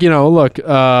just like, look.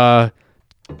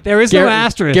 There is no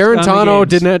asterisk. Garantano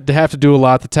didn't have to do a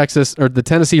lot. The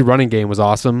Tennessee running game was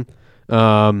awesome.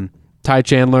 Ty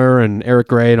Chandler and Eric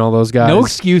Gray and all those guys. No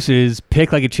excuses.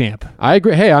 Pick like a champ. I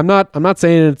agree. Hey, I'm not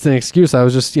saying it's an excuse. I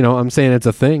was just, I'm saying it's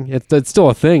a thing. It's still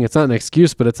a thing. It's not an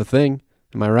excuse, but it's a thing.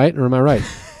 Am I right or am I right?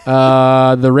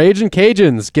 The Ragin'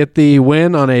 Cajuns get the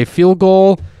win on a field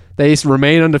goal. They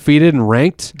remain undefeated and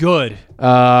ranked. Good.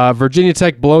 Virginia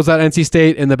Tech blows out NC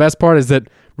State, and the best part is that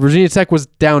Virginia Tech was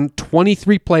down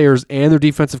 23 players and their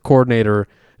defensive coordinator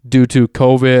due to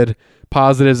COVID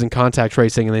positives and contact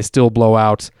tracing, and they still blow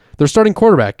out. Their starting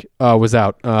quarterback was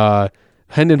out.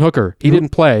 Hendon Hooker. He didn't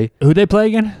play. Who'd they play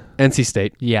again? NC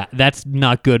State. Yeah, that's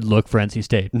not good look for NC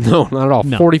State. No, not at all.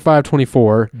 No.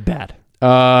 45-24. Bad.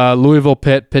 Louisville,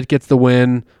 Pitt. Pitt gets the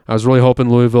win. I was really hoping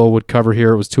Louisville would cover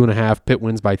here. It was 2.5. Pitt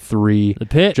wins by 3. The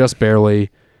Pitt. Just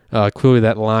barely. Clearly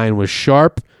that line was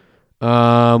sharp.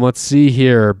 Let's see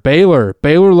here. Baylor.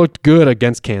 Baylor looked good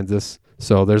against Kansas.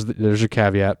 So there's your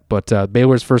caveat. But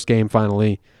Baylor's first game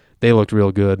finally, they looked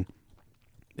real good.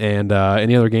 And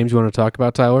any other games you want to talk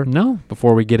about, Tyler? No.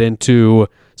 Before we get into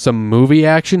some movie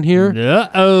action here?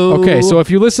 Uh-oh. Okay, so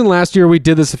if you listened last year, we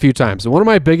did this a few times. One of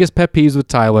my biggest pet peeves with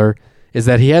Tyler is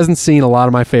that he hasn't seen a lot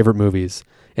of my favorite movies.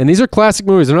 And these are classic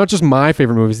movies. They're not just my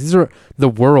favorite movies. These are the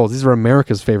world's. These are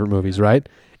America's favorite movies, right?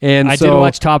 And I did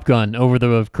watch Top Gun over the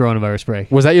coronavirus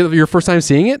break. Was that your first time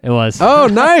seeing it? It was. Oh,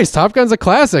 nice. Top Gun's a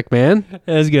classic, man.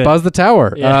 It was good. Buzz the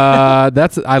Tower. Yeah.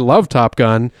 I love Top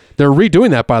Gun. They're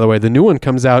redoing that, by the way. The new one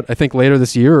comes out, I think, later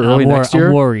this year or early next year.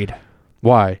 I'm worried.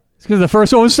 Why? It's because the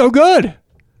first one was so good.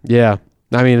 Yeah.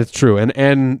 I mean, it's true.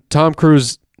 And Tom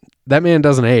Cruise, that man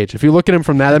doesn't age. If you look at him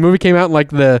from that movie came out in like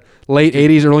the late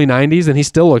 80s, early 90s, and he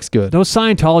still looks good. Those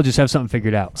Scientologists have something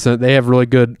figured out. So they have really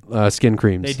good skin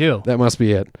creams. They do. That must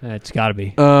be it. It's got to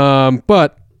be.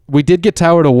 But we did get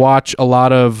Tower to watch a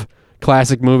lot of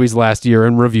classic movies last year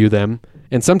and review them.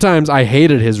 And sometimes I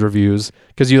hated his reviews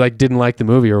because you didn't like the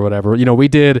movie or whatever. We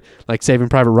did Saving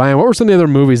Private Ryan. What were some of the other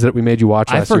movies that we made you watch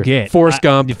last year? I forget. Forrest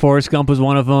Gump. Forrest Gump was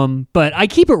one of them. But I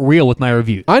keep it real with my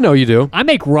reviews. I know you do. I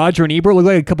make Roger and Ebert look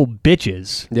like a couple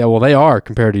bitches. Yeah, well, they are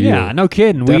compared to you. Yeah, no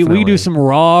kidding. We do some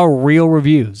raw, real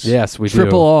reviews. Yes, we do.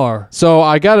 Triple R. So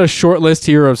I got a short list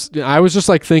here of. I was just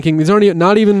thinking these aren't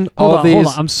not even all of these. Hold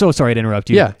on. I'm so sorry to interrupt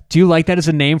you. Yeah. Do you like that as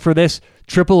a name for this?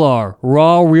 Triple R,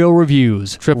 raw, real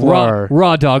reviews. R.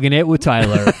 Raw dogging it with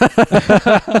Tyler.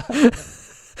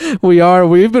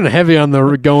 We've been heavy on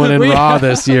the going in raw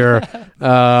this year.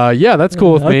 Yeah, that's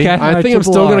cool with me. Okay, I think I'm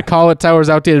still going to call it Tyler's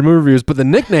Outdated Movie Reviews, but the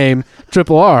nickname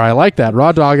Triple R, I like that.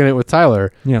 Raw dogging it with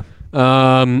Tyler. Yeah.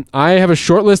 I have a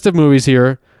short list of movies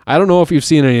here. I don't know if you've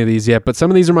seen any of these yet, but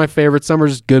some of these are my favorites. Some are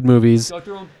just good movies. Go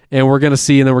through them. And we're going to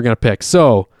see, and then we're going to pick.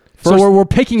 So we're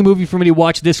picking a movie for me to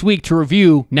watch this week to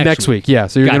review next week. Yeah,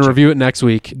 so you're going to review it next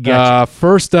week. Gotcha.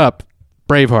 First up,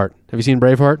 Braveheart. Have you seen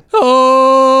Braveheart?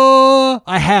 Oh,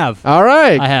 I have. All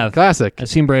right. I have. Classic. I've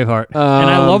seen Braveheart. And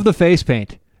I love the face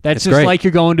paint. That's just great. like you're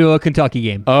going to a Kentucky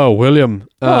game. Oh, William.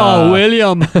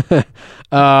 William.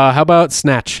 How about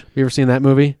Snatch? Have you ever seen that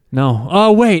movie? No.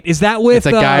 Oh, wait. Is that with... It's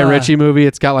a Guy Ritchie movie.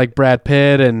 It's got Brad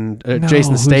Pitt and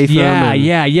Jason Statham.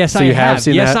 Yes, I have.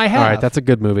 Seen yes, that? I have. All right, that's a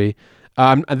good movie.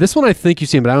 This one I think you've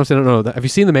seen, but I honestly don't know. Have you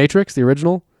seen The Matrix, the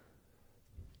original?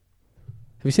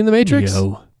 Have you seen The Matrix?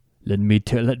 Yo, let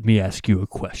me ask you a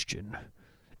question.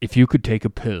 If you could take a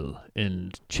pill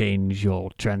and change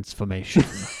your transformation.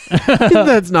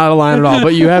 That's not a line at all,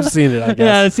 but you have seen it, I guess.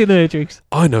 Yeah, I've seen The Matrix.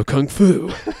 I know Kung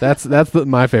Fu. That's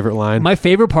my favorite line. My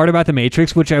favorite part about The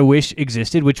Matrix, which I wish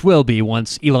existed, which will be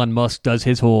once Elon Musk does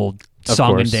his whole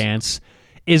song and dance,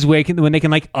 is when they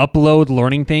can upload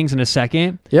learning things in a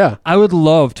second. Yeah. I would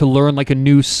love to learn a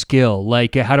new skill,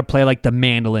 like how to play the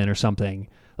mandolin or something.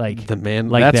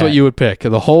 That's what you would pick.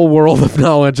 The whole world of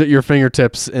knowledge at your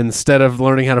fingertips. Instead of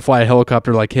learning how to fly a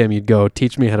helicopter like him, you'd go,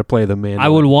 teach me how to play the mandolin. I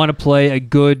would want to play a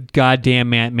good goddamn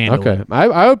mandolin. Okay.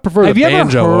 I would prefer the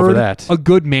banjo over that. A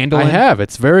good mandolin? I have.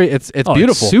 It's beautiful.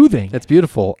 It's soothing. It's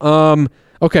beautiful.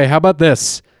 Okay, how about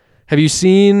this? Have you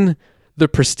seen The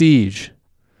Prestige?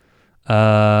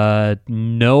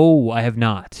 No, I have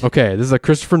not. Okay, this is a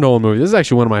Christopher Nolan movie. This is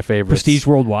actually one of my favorites. Prestige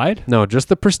Worldwide? No, just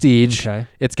The Prestige. Okay.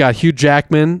 It's got Hugh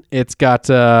Jackman. It's got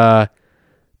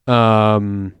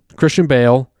Christian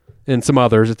Bale and some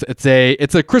others. It's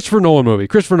a Christopher Nolan movie.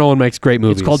 Christopher Nolan makes great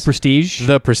movies. It's called Prestige?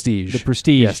 The Prestige. The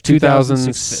Prestige. Yes,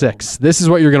 2006. This is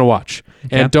what you're going to watch.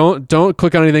 Okay. And don't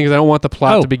click on anything because I don't want the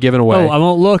plot to be given away. Oh, I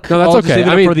won't look. No, that's okay.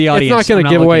 I mean, for the audience. It's not going to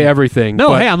give away everything.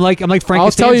 No, hey, I'm like Frank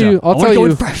Costanza. I'll tell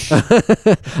you. Fresh.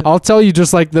 I'll tell you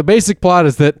just the basic plot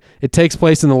is that it takes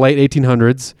place in the late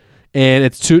 1800s. And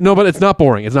it's but it's not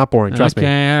boring. It's not boring. Trust me. All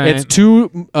right. It's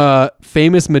two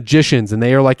famous magicians, and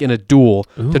they are in a duel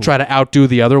to try to outdo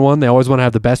the other one. They always want to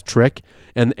have the best trick,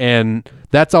 and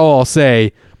that's all I'll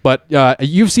say. But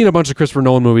you've seen a bunch of Christopher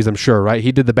Nolan movies, I'm sure, right?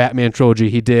 He did the Batman trilogy.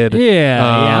 He did.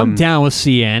 I'm down with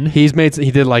CN.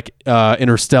 He did like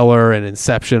Interstellar and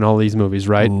Inception, all these movies,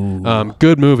 right?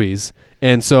 Good movies.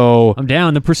 And so I'm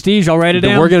down. The Prestige, I'll write it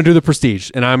down. We're gonna do The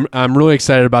Prestige, and I'm really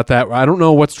excited about that. I don't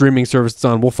know what streaming service it's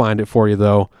on. We'll find it for you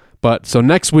though. But so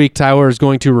next week, Tyler is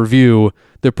going to review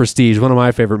The Prestige, one of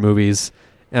my favorite movies,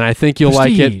 and I think you'll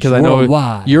like it because I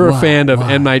know you're a fan of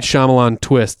M. Night Shyamalan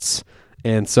twists,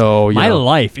 and so my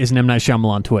life is an M. Night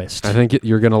Shyamalan twist. I think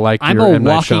you're gonna like I'm your a M.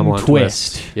 Night walking Shyamalan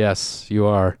twist. Yes, you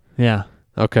are. Yeah.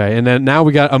 Okay, and then now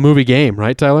we got a movie game,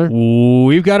 right, Tyler?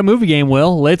 We've got a movie game,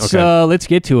 Will. Let's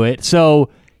get to it. So.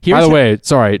 By the way,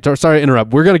 sorry to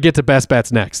interrupt. We're going to get to best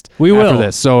bets next. We will. After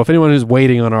this. So if anyone who's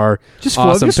waiting on our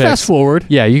awesome picks, fast forward.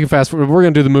 Yeah, you can fast forward. We're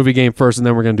going to do the movie game first, and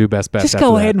then we're going to do best bets. Just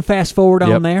go ahead and fast forward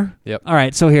on there. Yep. All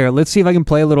right, so here, let's see if I can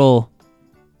play a little.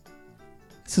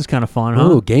 This is kind of fun, huh?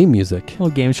 Oh, game music. A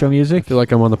little game show music. I feel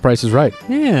like I'm on The Price is Right.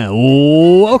 Yeah.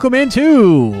 Welcome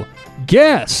into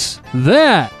Guess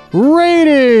That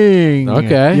Rating.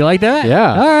 Okay. You like that?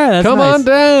 Yeah. All right, that's Come nice. on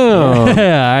down.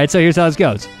 Yeah. All right, so here's how this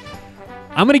goes.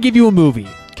 I'm going to give you a movie.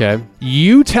 Okay.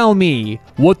 You tell me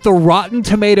what the Rotten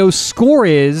Tomatoes score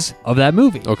is of that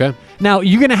movie. Okay. Now,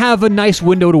 you're going to have a nice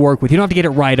window to work with. You don't have to get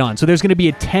it right on. So there's going to be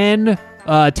a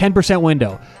 10%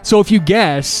 window. So if you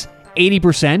guess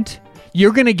 80%,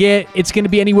 it's going to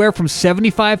be anywhere from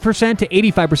 75% to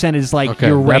 85% is like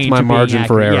your range. That's my margin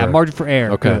for error. Yeah, margin for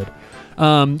error. Okay.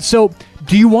 Good. So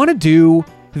do you want to do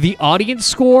the audience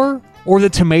score or the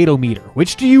tomato meter?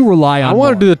 Which do you rely on? I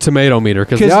want to do the tomato meter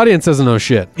because the audience doesn't know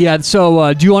shit. Yeah,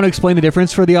 so do you want to explain the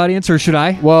difference for the audience, or should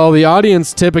I? Well, the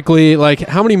audience typically, like,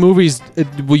 how many movies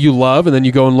will you love, and then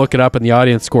you go and look it up, and the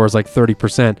audience score is like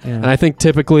 30%. Yeah. And I think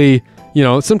typically,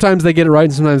 sometimes they get it right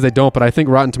and sometimes they don't, but I think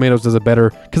Rotten Tomatoes does it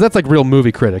better because that's like real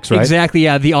movie critics, right? Exactly,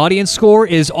 yeah. The audience score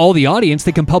is all the audience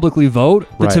that can publicly vote.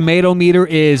 The tomato meter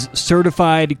is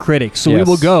certified critics. So we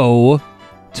will go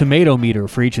tomato meter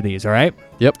for each of these, all right?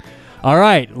 Yep. All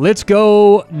right, let's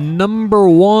go number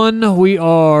one. We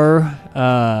are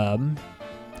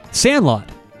Sandlot.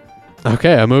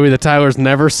 Okay, a movie that Tyler's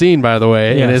never seen, by the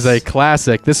way. Yes. It is a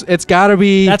classic. It's got to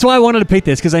be... That's why I wanted to pick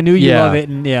this, because I knew you love it,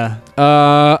 and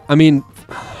I mean,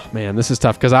 man, this is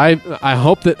tough, because I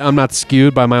hope that I'm not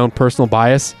skewed by my own personal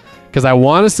bias, because I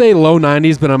want to say low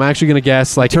 90s, but I'm actually going to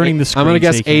guess, like... Turning the screen I'm going to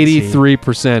guess so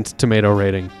 83% tomato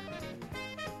rating.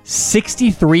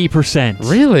 63%.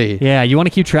 Really? Yeah. You want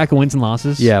to keep track of wins and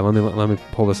losses? Yeah. Let me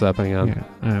pull this up. Hang on. Yeah.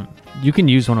 All right. You can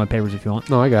use one of my papers if you want.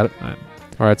 No, I got it. All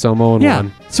right. So I'm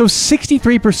 0-1. So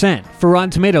 63% for Rotten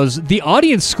Tomatoes. The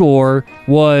audience score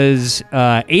was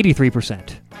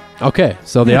 83%. Okay.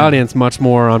 So the audience much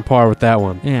more on par with that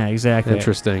one. Yeah. Exactly.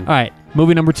 Interesting. All right.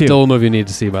 Movie number 2. Still a movie you need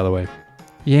to see, by the way.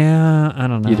 Yeah. I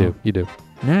don't know. You do.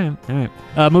 All right.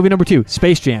 Movie number 2.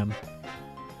 Space Jam.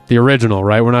 The original,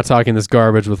 right? We're not talking this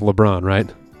garbage with LeBron, right?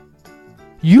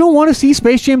 You don't want to see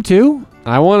Space Jam 2?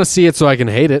 I want to see it so I can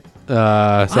hate it.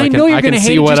 I know you're going to hate it. I can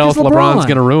see what else LeBron's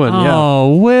going to ruin.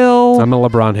 Oh, Will. I'm a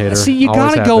LeBron hater. See, you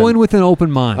got to go in with an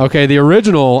open mind. Okay, the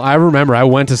original, I remember I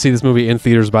went to see this movie in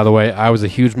theaters, by the way. I was a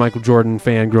huge Michael Jordan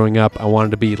fan growing up. I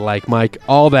wanted to be like Mike,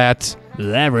 all that.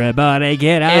 Everybody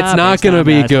get up. It's not going to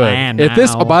be good. If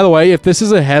this, by the way, if this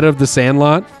is ahead of The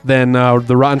Sandlot, then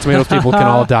the Rotten Tomatoes people can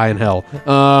all die in hell.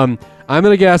 I'm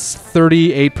going to guess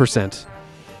 38%.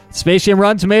 Space Jam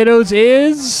Rotten Tomatoes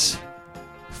is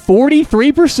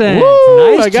 43%.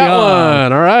 Woo, nice I got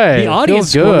one. All right. The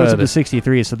audience score was up to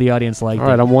 63, so the audience liked it. All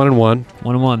right, I'm 1-1. 1-1.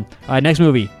 All right, next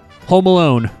movie, Home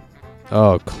Alone.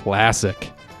 Oh,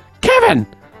 classic. Kevin.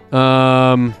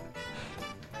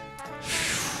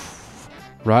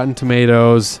 Rotten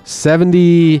Tomatoes,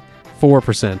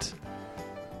 74%.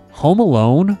 Home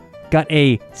Alone got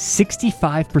a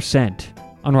 65%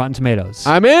 on Rotten Tomatoes.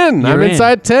 I'm in. I'm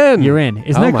inside 10. You're in.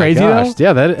 Isn't that crazy, though?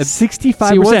 Yeah, that is 65%.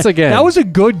 See, once again, that was a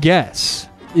good guess.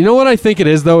 You know what I think it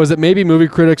is, though, is that maybe movie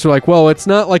critics are like, well, it's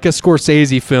not like a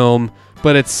Scorsese film,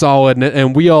 but it's solid,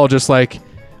 and we all just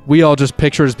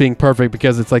picture it as being perfect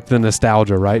because it's like the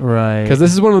nostalgia, right? Right. Because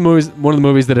this is one of the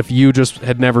movies that if you just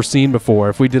had never seen before,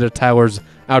 if we did a Tyler's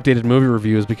outdated movie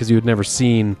reviews because you had never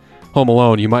seen Home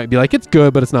Alone, you might be like, it's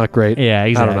good, but it's not great. Yeah,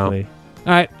 exactly. I don't know.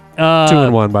 All right.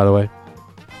 2-1, by the way.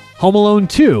 Home Alone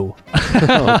 2.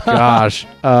 Oh, gosh.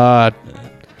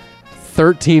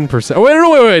 13%. Oh,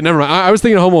 wait, never mind. I was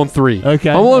thinking of Home Alone 3.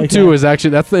 Okay. Home Alone 2 is actually,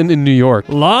 that's in New York.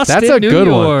 That's a good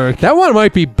one. That one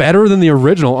might be better than the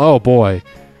original. Oh, boy.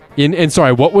 And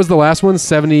sorry, what was the last one?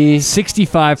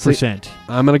 65%.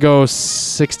 I'm going to go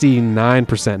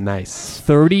 69%. Nice.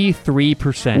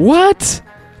 33%. What?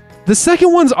 The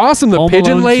second one's awesome. The Home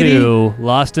pigeon Alone lady. 2,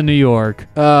 Lost in New York,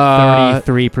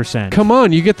 33%. Come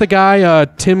on, you get the guy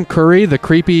Tim Curry, the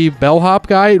creepy bellhop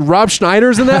guy. Rob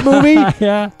Schneider's in that movie.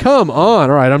 Yeah. Come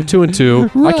on. All right, I'm 2-2.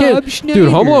 Rob Schneider.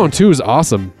 Dude, Home Alone 2 is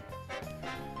awesome.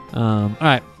 All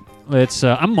right. Let's.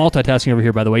 I'm multitasking over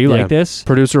here, by the way. You like this?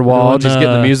 Producer Wall just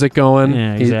getting the music going.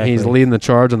 Yeah, exactly. He's leading the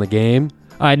charge on the game.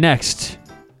 All right, next.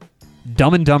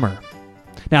 Dumb and Dumber.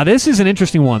 Now, this is an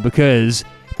interesting one because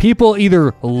people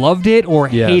either loved it or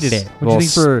hated it. What do you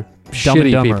think for Dumb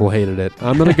and Dumber? Shitty people hated it.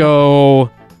 I'm going to go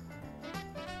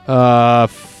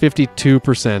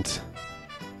 52%.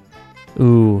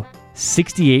 Ooh,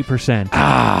 68%.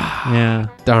 Yeah.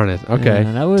 Darn it. Okay.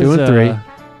 Yeah, that was 2 and 3.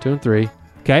 2 and 3.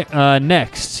 Okay.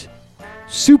 Next.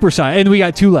 Supersize. And we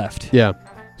got 2 left. Yeah.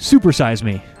 Supersize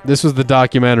Me. This was the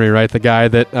documentary, right? The guy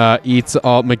that eats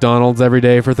all McDonald's every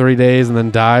day for 30 days and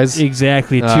then dies.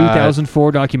 Exactly.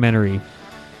 2004 documentary.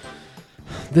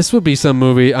 This would be some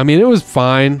movie. I mean, it was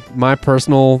fine.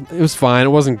 It was fine. It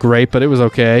wasn't great, but it was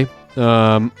okay.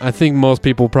 I think most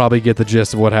people probably get the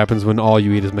gist of what happens when all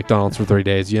you eat is McDonald's for 30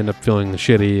 days. You end up feeling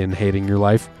shitty and hating your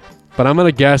life. But I'm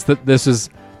going to guess that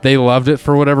they loved it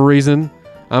for whatever reason.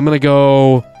 I'm going to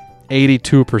go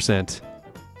 82%.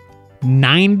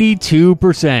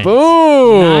 92%.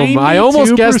 Boom! 92%. I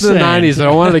almost guessed the 90s, so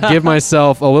I wanted to give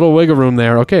myself a little wiggle room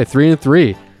there. Okay, 3 and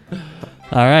 3.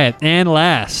 All right. And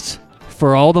last,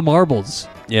 For All the Marbles.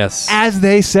 Yes. As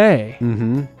they say.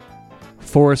 Mm-hmm.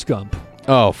 Forrest Gump.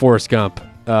 Oh, Forrest Gump.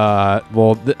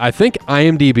 I think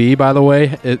IMDb, by the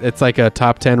way, it's like a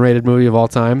top 10 rated movie of all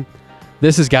time.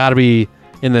 This has got to be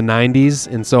in the 90s,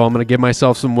 and so I'm going to give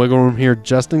myself some wiggle room here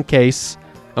just in case.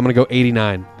 I'm going to go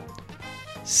 89.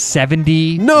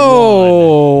 70.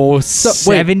 No!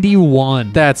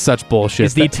 71. That's such bullshit.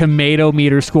 Is the tomato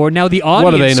meter score. Now, the audience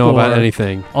What do they know score, about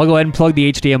anything? I'll go ahead and plug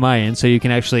the HDMI in so you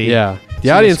can actually... Yeah. The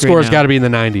audience score's got to be in the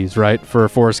 90s, right, for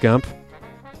Forrest Gump?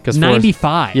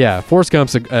 95. Forrest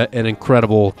Gump's an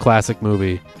incredible classic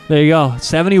movie. There you go.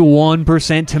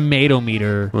 71% tomato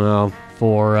meter. Well,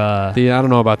 for... I don't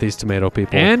know about these tomato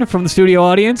people. And from the studio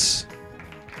audience...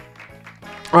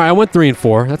 All right, I went 3 and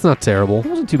 4. That's not terrible. It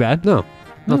wasn't too bad. No.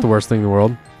 Not the worst thing in the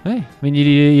world. Hey, I mean,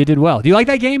 you did well. Do you like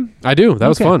that game? I do. That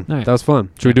was fun. Right. That was fun.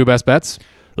 Should we do best bets?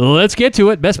 Let's get to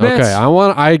it. Best bets. Okay,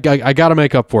 I got to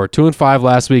make up for it. 2 and 5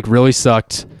 last week really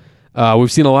sucked.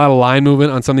 We've seen a lot of line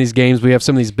movement on some of these games. We have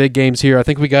some of these big games here. I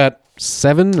think we got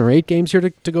 7 or 8 games here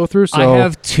to go through. So I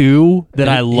have 2 that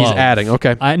I love. He's adding.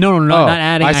 Okay. No, not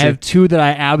adding. I have 2 that I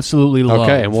absolutely love.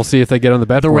 Okay, and we'll see if they get on the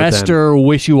bet board. The rest are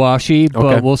wishy-washy,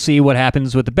 but we'll see what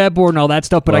happens with the bet board and all that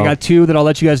stuff. But I got 2 that I'll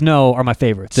let you guys know are my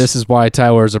favorites. This is why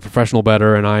Tyler is a professional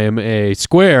bettor, and I am a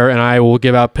square, and I will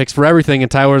give out picks for everything.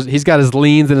 And he's got his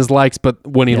leans and his likes, but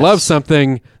when he loves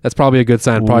something, that's probably a good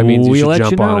sign. It probably means you should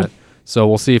jump on it. So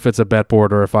we'll see if it's a bet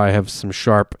board or if I have some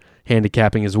sharp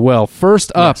handicapping as well.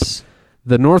 First up,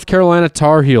 the North Carolina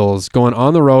Tar Heels going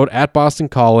on the road at Boston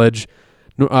College.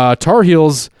 Tar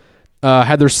Heels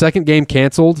had their second game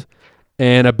canceled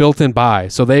and a built-in bye.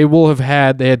 So they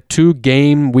had 2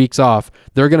 game weeks off.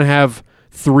 They're going to have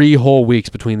 3 whole weeks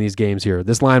between these games here.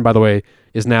 This line, by the way,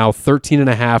 is now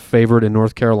 13.5 favored in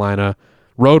North Carolina.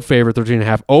 Road favorite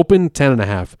 13.5. Open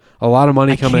 10.5. A lot of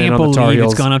money coming in on the Tar Heels. I can't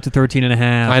believe it's gone up to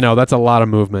 13.5. I know, that's a lot of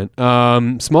movement.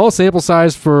 Small sample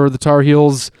size for the Tar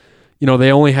Heels. You know,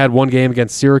 they only had 1 game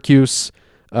against Syracuse.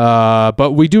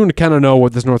 But we do kind of know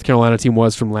what this North Carolina team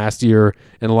was from last year,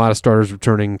 and a lot of starters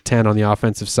returning 10 on the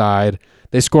offensive side.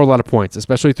 They score a lot of points,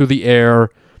 especially through the air,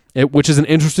 which is an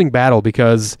interesting battle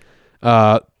because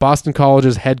Boston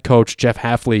College's head coach, Jeff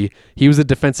Hafley, he was a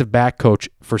defensive back coach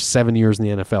for 7 years in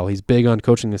the NFL. He's big on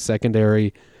coaching the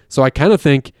secondary. So I kind of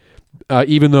think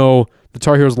even though the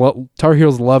Tar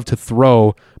Heels love to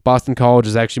throw, Boston College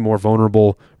is actually more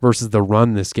vulnerable versus the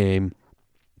run this game.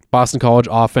 Boston College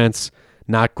offense,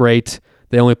 not great.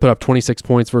 They only put up 26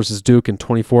 points versus Duke and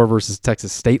 24 versus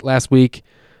Texas State last week.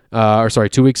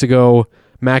 2 weeks ago.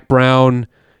 Mac Brown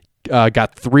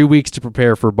got 3 weeks to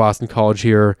prepare for Boston College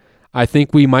here. I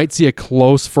think we might see a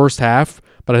close first half,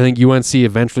 but I think UNC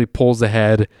eventually pulls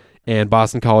ahead, and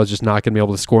Boston College is not going to be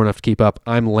able to score enough to keep up.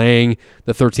 I'm laying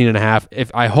the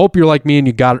 13.5. I hope you're like me and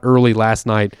you got it early last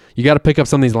night. You got to pick up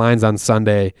some of these lines on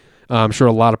Sunday. I'm sure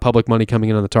a lot of public money coming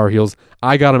in on the Tar Heels.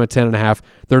 I got them at 10.5.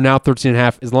 They're now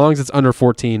 13.5. As long as it's under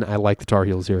 14, I like the Tar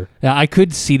Heels here. Yeah, I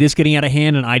could see this getting out of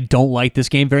hand, and I don't like this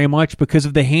game very much because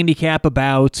of the handicap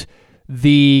about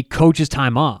the coach's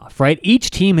time off, right?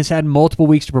 Each team has had multiple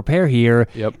weeks to prepare here,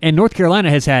 and North Carolina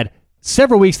has had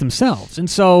several weeks themselves. And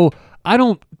so I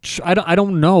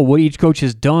don't know what each coach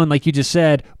has done. Like you just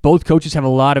said, both coaches have a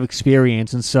lot of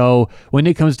experience, and so when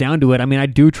it comes down to it, I mean, I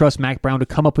do trust Mack Brown to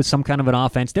come up with some kind of an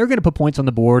offense. They're going to put points on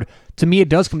the board. To me, it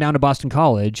does come down to Boston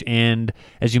College, and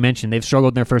as you mentioned, they've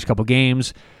struggled in their first couple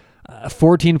games.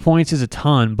 14 points is a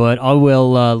ton, but I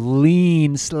will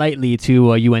lean slightly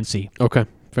to UNC. Okay,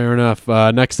 fair enough.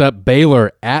 Next up,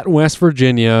 Baylor at West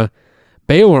Virginia.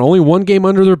 Baylor only one game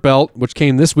under their belt, which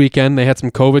came this weekend. They had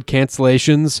some COVID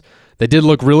cancellations. They did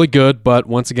look really good, but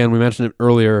once again, we mentioned it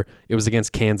earlier, it was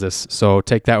against Kansas, so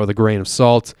take that with a grain of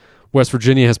salt. West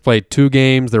Virginia has played 2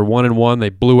 games. They're 1-1. They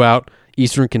blew out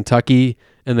Eastern Kentucky,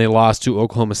 and they lost to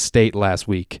Oklahoma State last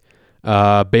week.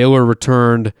 Baylor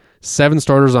returned 7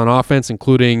 starters on offense,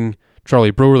 including Charlie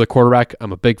Brewer, the quarterback.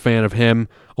 I'm a big fan of him.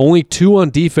 Only 2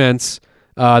 on defense.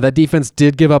 That defense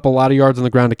did give up a lot of yards on the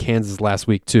ground to Kansas last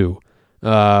week, too.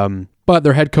 But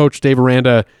their head coach, Dave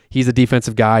Aranda, he's a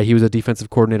defensive guy. He was a defensive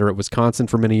coordinator at Wisconsin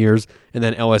for many years, and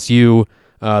then LSU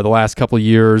the last couple of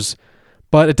years.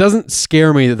 But it doesn't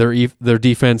scare me that their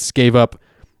defense gave up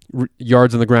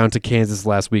yards on the ground to Kansas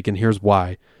last week, and here's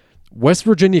why. West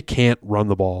Virginia can't run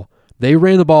the ball. They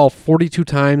ran the ball 42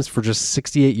 times for just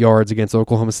 68 yards against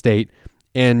Oklahoma State.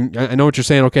 And I know what you're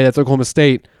saying. Okay, that's Oklahoma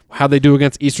State. How'd they do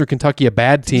against Eastern Kentucky, a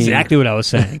bad team? Exactly what I was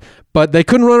saying. But they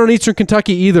couldn't run on Eastern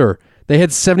Kentucky either. They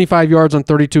had 75 yards on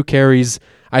 32 carries.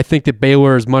 I think that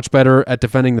Baylor is much better at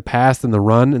defending the pass than the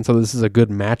run, and so this is a good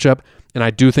matchup. And I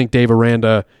do think Dave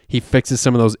Aranda, he fixes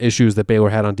some of those issues that Baylor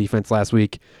had on defense last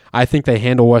week. I think they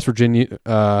handle West Virginia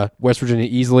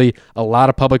easily. A lot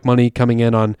of public money coming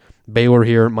in on Baylor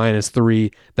here,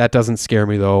 -3. That doesn't scare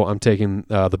me, though. I'm taking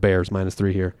the Bears,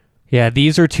 -3 here. Yeah,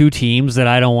 these are 2 teams that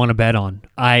I don't want to bet on.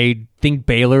 I think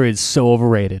Baylor is so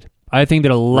overrated. I think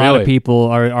that a lot of people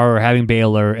are having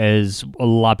Baylor as a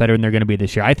lot better than they're going to be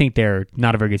this year. I think they're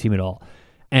not a very good team at all.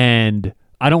 And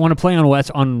I don't want to play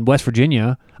on West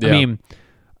Virginia. Yeah. I mean,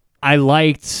 I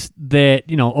liked that,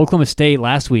 Oklahoma State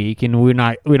last week, and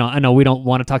I know we don't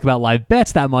want to talk about live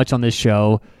bets that much on this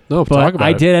show. No, but talk about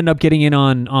I did end up getting in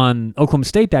on Oklahoma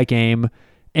State that game.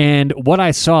 And what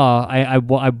I saw, I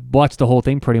watched the whole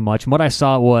thing pretty much, and what I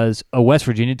saw was a West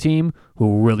Virginia team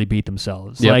who really beat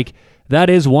themselves. Yep. Like, that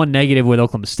is one negative with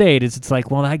Oklahoma State. It's like,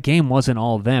 well, that game wasn't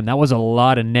all of them. That was a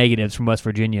lot of negatives from West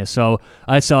Virginia. So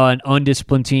I saw an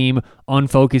undisciplined team,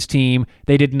 unfocused team.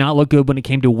 They did not look good when it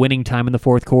came to winning time in the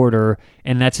fourth quarter,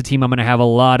 and that's a team I'm going to have a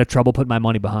lot of trouble putting my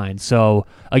money behind. So,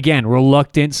 again,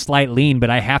 reluctant, slight lean, but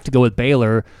I have to go with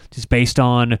Baylor just based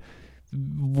on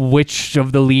which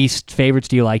of the least favorites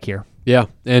do you like here? Yeah,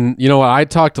 and you know what? I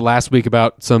talked last week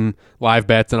about some live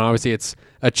bets, and obviously it's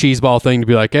a cheeseball thing to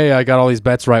be like, hey, I got all these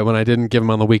bets right when I didn't give them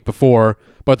on the week before.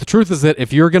 But the truth is that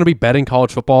if you're going to be betting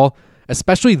college football,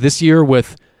 especially this year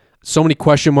with so many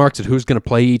question marks at who's going to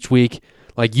play each week,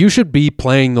 like you should be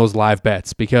playing those live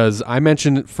bets, because I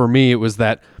mentioned for me it was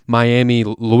that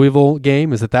Miami-Louisville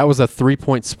game, is that was a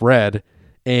 3-point spread,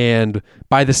 and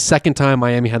by the second time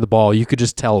Miami had the ball, you could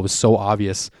just tell it was so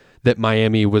obvious that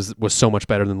Miami was so much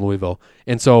better than Louisville.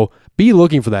 And so be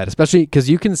looking for that, especially because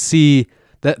you can see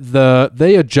that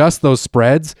they adjust those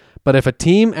spreads, but if a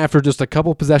team after just a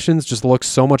couple possessions just looks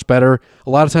so much better,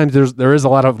 a lot of times there is a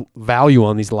lot of value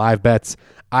on these live bets.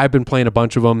 I've been playing a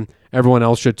bunch of them. Everyone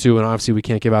else should too, and obviously we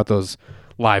can't give out those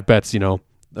live bets,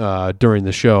 during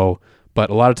the show.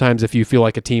 But a lot of times if you feel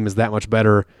like a team is that much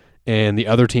better and the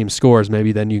other team scores,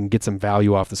 maybe then you can get some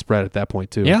value off the spread at that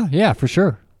point too. Yeah, for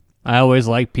sure. I always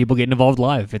like people getting involved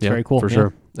live. It's very cool. For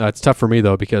sure. It's tough for me,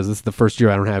 though, because this is the first year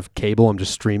I don't have cable. I'm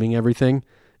just streaming everything.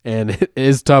 And it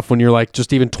is tough when you're like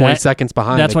just even 20 seconds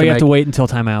behind. That's why you have to wait until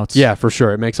timeouts. Yeah, for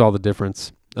sure. It makes all the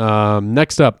difference.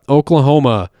 Next up,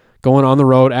 Oklahoma going on the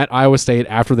road at Iowa State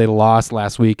after they lost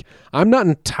last week. I'm not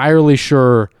entirely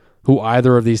sure who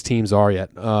either of these teams are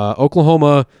yet.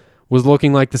 Oklahoma was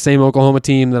looking like the same Oklahoma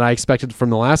team that I expected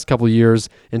from the last couple of years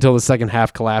until the second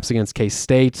half collapse against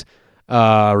K-State.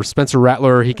 Spencer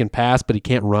Rattler, he can pass, but he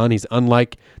can't run. He's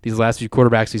unlike these last few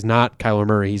quarterbacks. He's not Kyler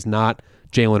Murray. He's not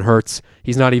Jalen Hurts.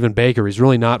 He's not even Baker. He's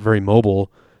really not very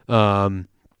mobile.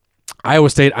 Iowa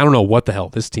State, I don't know what the hell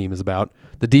this team is about.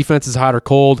 The defense is hot or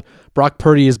cold. Brock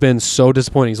Purdy has been so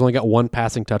disappointing. He's only got 1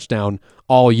 passing touchdown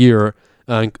all year.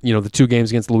 The 2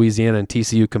 games against Louisiana and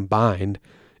TCU combined.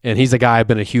 And he's a guy I've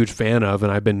been a huge fan of.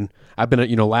 And I've been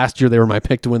last year they were my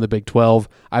pick to win the Big 12.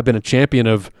 I've been a champion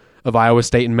of Iowa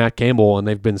State and Matt Campbell, and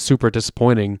they've been super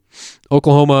disappointing.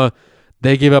 Oklahoma,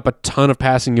 they gave up a ton of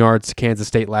passing yards to Kansas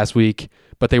State last week,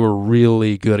 but they were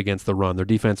really good against the run. Their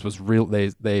defense was real.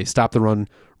 They stopped the run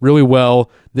really well.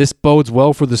 This bodes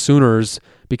well for the Sooners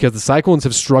because the Cyclones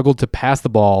have struggled to pass the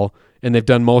ball, and they've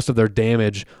done most of their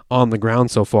damage on the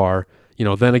ground so far.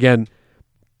 Then again,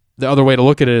 the other way to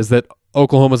look at it is that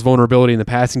Oklahoma's vulnerability in the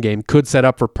passing game could set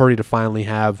up for Purdy to finally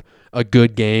have a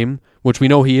good game, which we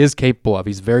know he is capable of.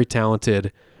 He's very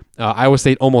talented. Iowa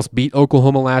State almost beat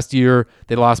Oklahoma last year.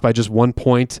 They lost by just 1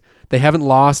 point. They haven't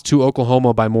lost to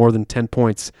Oklahoma by more than 10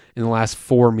 points in the last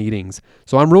 4 meetings.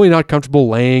 So I'm really not comfortable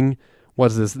laying. What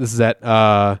is this? This is at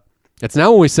it's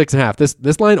now only 6.5.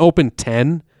 This line opened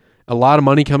 10. A lot of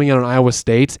money coming in on Iowa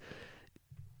State.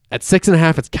 At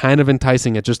 6.5, it's kind of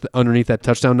enticing at just underneath that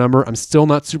touchdown number. I'm still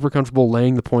not super comfortable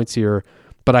laying the points here,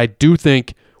 but I do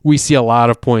think we see a lot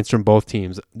of points from both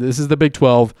teams. This is the Big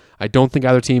 12. I don't think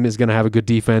either team is going to have a good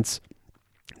defense.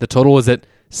 The total is at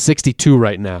 62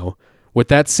 right now. With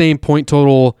that same point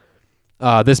total,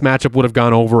 this matchup would have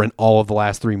gone over in all of the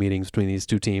last 3 meetings between these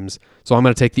two teams. So I'm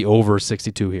going to take the over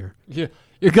 62 here. Yeah.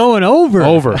 You're going over.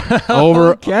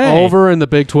 Over in the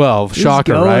Big 12.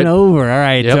 Shocker, right? Going over. All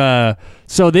right. Yep.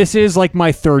 So this is like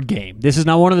my third game. This is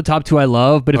not one of the top 2 I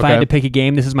love, but if I had to pick a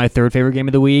game, this is my third favorite game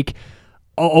of the week.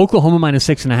 Oklahoma minus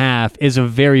 6.5 is a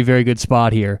very, very good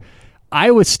spot here.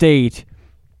 Iowa State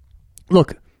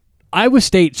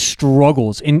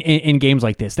struggles in games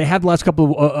like this. They have the last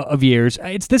couple of years.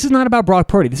 This is not about Brock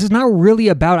Purdy. This is not really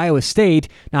about Iowa State.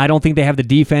 Now, I don't think they have the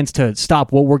defense to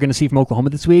stop what we're going to see from Oklahoma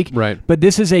this week. Right. But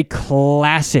this is a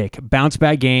classic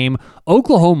bounce-back game.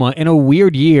 Oklahoma, in a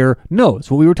weird year, knows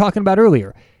what we were talking about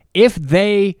earlier. If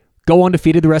they go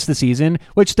undefeated the rest of the season,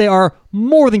 which they are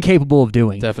more than capable of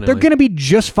doing. Definitely. They're going to be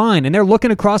just fine, and they're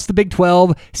looking across the Big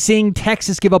 12, seeing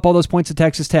Texas give up all those points to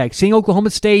Texas Tech, seeing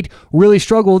Oklahoma State really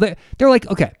struggle. They're like,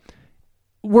 okay,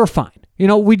 we're fine.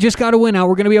 We just got to win out.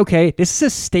 We're going to be okay. This is a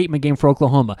statement game for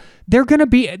Oklahoma. They're going to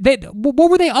be... what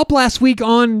were they up last week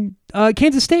on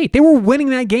Kansas State? They were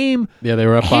winning that game. Yeah, they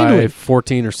were up by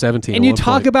 14 or 17. And you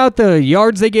talk about the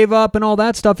yards they gave up and all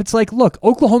that stuff. It's like, look,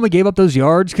 Oklahoma gave up those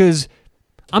yards because...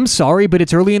 I'm sorry, but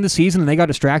it's early in the season and they got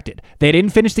distracted. They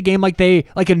didn't finish the game like a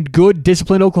good,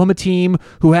 disciplined Oklahoma team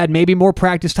who had maybe more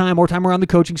practice time, more time around the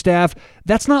coaching staff.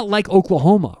 That's not like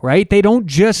Oklahoma, right? They don't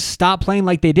just stop playing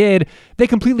like they did. They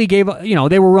completely gave up,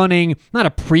 they were running not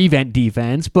a prevent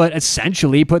defense, but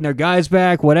essentially putting their guys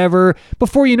back, whatever.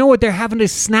 Before you know it, they're having to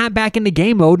snap back into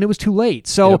game mode and it was too late.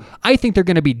 So I think they're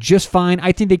going to be just fine.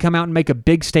 I think they come out and make a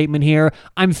big statement here.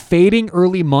 I'm fading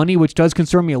early money, which does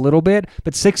concern me a little bit,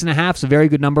 but 6.5 is a very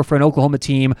good number for an Oklahoma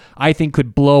team I think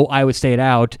could blow Iowa State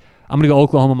out. I'm going to go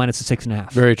Oklahoma minus the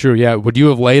 6.5. Very true. Yeah. Would you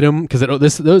have laid them? Because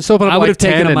this opened up like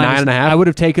 10 and 9.5. I would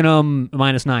have taken them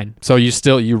minus 9. So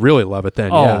you really love it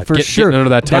then. Oh, yeah. for sure. Under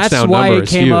that touchdown number number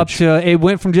is huge. That's why it came up to, it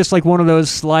went from just like one of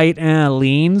those slight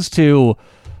leans to,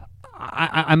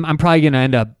 I'm probably going to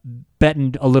end up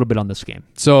betting a little bit on this game.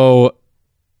 So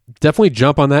definitely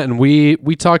jump on that. And we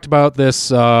talked about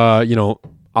this,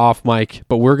 off mic,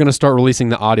 but we're going to start releasing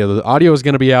the audio. The audio is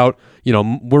going to be out.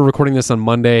 We're recording this on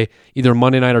Monday, either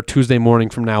Monday night or Tuesday morning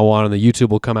from now on, and the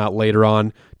YouTube will come out later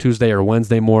on Tuesday or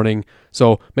Wednesday morning.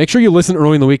 So make sure you listen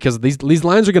early in the week because these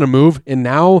lines are going to move. And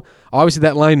now, obviously,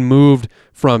 that line moved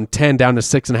from 10 down to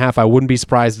 6.5. I wouldn't be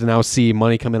surprised to now see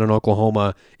money come in on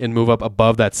Oklahoma and move up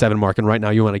above that 7 mark. And right now,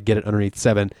 you want to get it underneath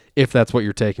 7 if that's what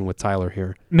you're taking with Tyler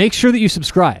here. Make sure that you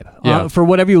subscribe for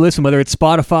whatever you listen, whether it's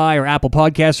Spotify or Apple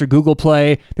Podcasts or Google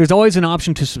Play. There's always an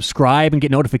option to subscribe and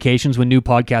get notifications when new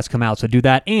podcasts come out. So do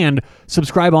that and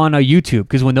subscribe on YouTube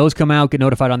because when those come out, get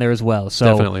notified on there as well. So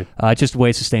definitely. Just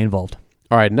ways to stay involved.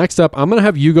 All right, next up, I'm going to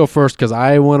have you go first because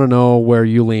I want to know where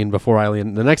you lean before I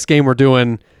lean. The next game we're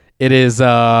doing, it is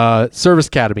Service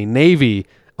Academy, Navy,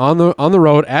 on the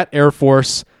road at Air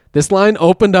Force. This line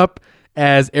opened up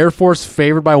as Air Force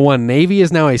favored by 1. Navy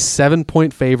is now a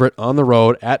 7-point favorite on the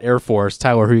road at Air Force.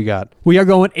 Tyler, who you got? We are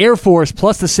going Air Force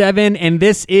plus the 7, and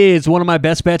this is one of my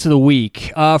best bets of the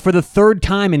week. For the third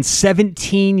time in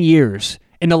 17 years,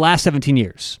 in the last 17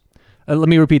 years. Let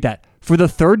me repeat that. For the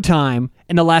third time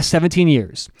in the last 17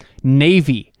 years,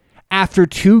 Navy, after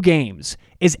 2 games,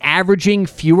 is averaging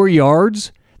fewer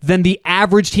yards than the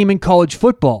average team in college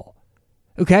football.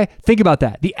 Okay? Think about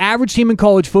that. The average team in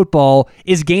college football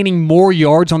is gaining more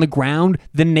yards on the ground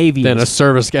than Navy than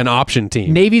an option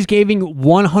team. Navy's gaining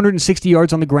 160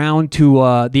 yards on the ground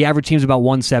to the average team's about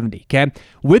 170. Okay?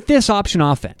 With this option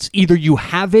offense, either you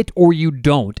have it or you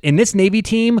don't. And this Navy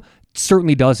team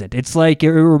certainly doesn't. It's like,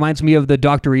 it reminds me of the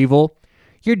Dr. Evil.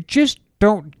 You just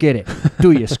don't get it,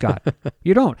 do you, Scott?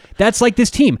 You don't. That's like this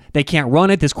team. They can't run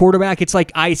it. This quarterback, it's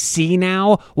like I see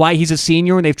now why he's a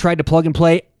senior and they've tried to plug and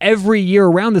play every year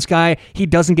around this guy. He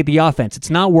doesn't get the offense.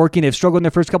 It's not working. They've struggled in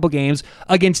their first couple games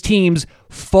against teams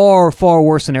far, far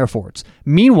worse than Air Force.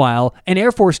 Meanwhile, an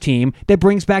Air Force team that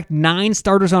brings back 9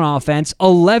 starters on offense,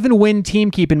 11-win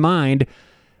team, keep in mind,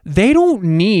 they don't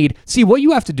need... See, what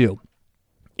you have to do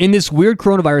in this weird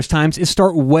coronavirus times is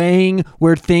start weighing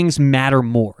where things matter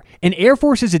more. And Air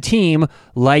Force is a team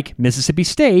like Mississippi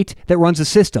State that runs a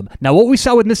system. Now, what we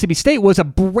saw with Mississippi State was a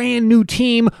brand new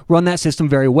team run that system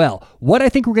very well. What I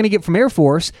think we're going to get from Air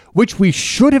Force, which we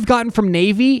should have gotten from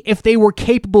Navy if they were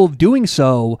capable of doing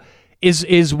so, is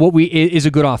a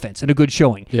good offense and a good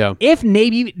showing. Yeah. If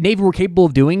Navy were capable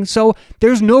of doing so,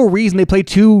 there's no reason they play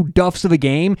two duffs of a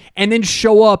game and then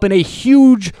show up in a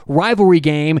huge rivalry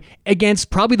game against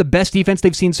probably the best defense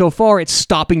they've seen so far at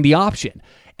stopping the option.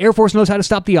 Air Force knows how to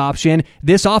stop the option.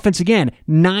 This offense, again,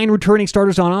 9 returning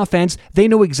starters on offense. They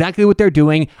know exactly what they're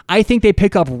doing. I think they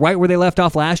pick up right where they left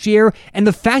off last year. And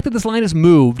the fact that this line has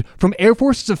moved from Air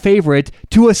Force as a favorite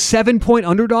to a 7-point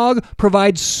underdog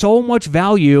provides so much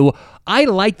value. I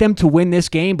like them to win this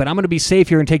game, but I'm going to be safe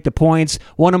here and take the points.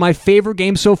 One of my favorite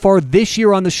games so far this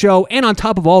year on the show. And on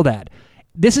top of all that,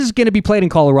 this is going to be played in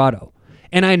Colorado.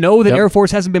 And I know that Air Force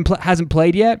hasn't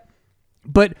played yet,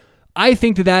 but I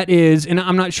think that is, and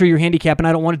I'm not sure your handicap, and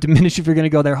I don't want to diminish if you're going to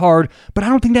go there hard, but I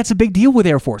don't think that's a big deal with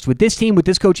Air Force. With this team, with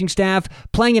this coaching staff,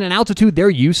 playing in an altitude they're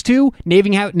used to,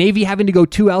 Navy having to go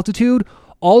to altitude,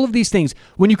 all of these things.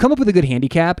 When you come up with a good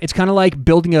handicap, it's kind of like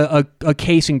building a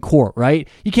case in court, right?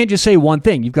 You can't just say one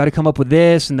thing. You've got to come up with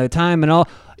this and the time and all.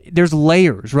 There's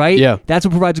layers, right? Yeah. That's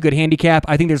what provides a good handicap.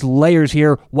 I think there's layers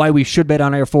here why we should bet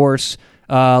on Air Force.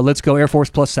 Let's go Air Force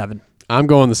 +7. I'm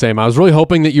going the same. I was really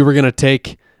hoping that you were going to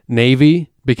take Navy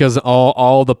because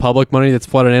all the public money that's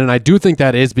flooded in, and I do think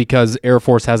that is because Air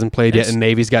Force hasn't played yet, and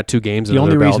Navy's got 2 games. The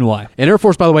only reason why. And Air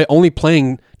Force, by the way, only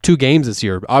playing 2 games this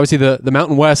year. Obviously, the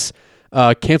Mountain West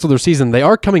canceled their season. They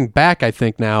are coming back, I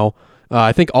think now.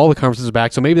 I think all the conferences are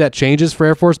back, so maybe that changes for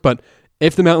Air Force. But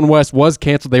if the Mountain West was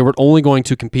canceled, they were only going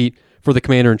to compete for the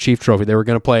Commander-in-Chief trophy. They were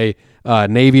going to play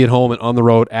Navy at home and on the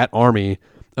road at Army.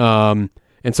 And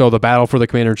so the battle for the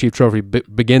Commander-in-Chief trophy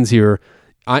begins here.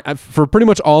 For pretty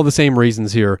much all the same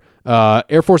reasons here.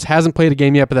 Air Force hasn't played a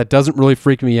game yet, but that doesn't really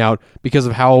freak me out because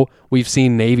of how we've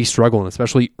seen Navy struggle, and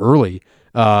especially early.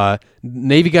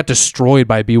 Navy got destroyed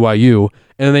by BYU,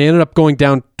 and they ended up going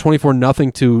down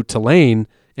 24-0 to Tulane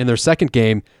in their second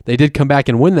game. They did come back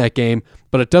and win that game,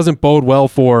 but it doesn't bode well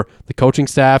for the coaching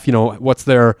staff. You know, what's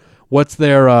the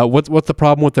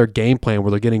problem with their game plan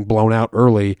where they're getting blown out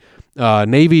early?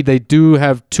 Navy, they do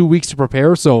have 2 weeks to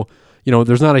prepare, so you know,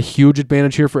 there's not a huge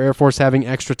advantage here for Air Force having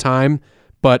extra time,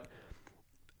 but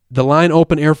the line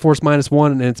opened Air Force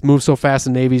 -1, and it's moved so fast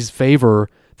in Navy's favor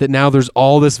that now there's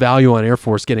all this value on Air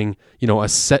Force getting, you know, a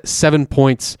 7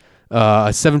 points, a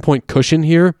 7-point cushion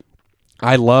here.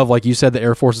 I love, like you said, the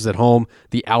Air Force is at home,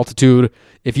 the altitude.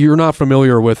 If you're not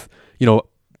familiar with, you know,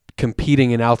 competing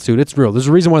in altitude, it's real. There's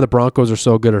a reason why the Broncos are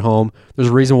so good at home. There's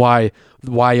a reason why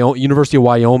University of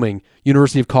Wyoming,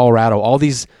 University of Colorado, all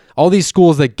these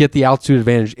schools that get the altitude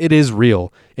advantage, it is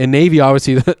real. And Navy,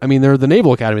 obviously, I mean, they're the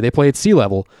Naval Academy. They play at sea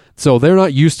level, so they're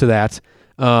not used to that.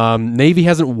 Navy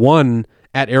hasn't won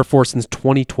at Air Force since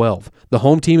 2012. The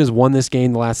home team has won this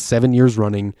game the last 7 years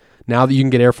running. Now that you can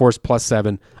get Air Force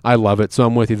 +7, I love it. So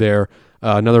I'm with you there.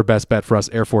 Another best bet for us,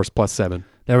 Air Force +7.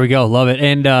 There we go. Love it.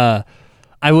 And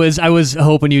I was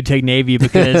hoping you'd take Navy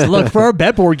because, look, for our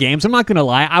bet board games, I'm not going to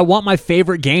lie, I want my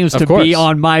favorite games to be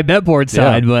on my bet board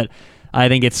side, but I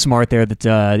think it's smart there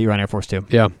that you're on Air Force too.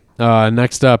 Yeah.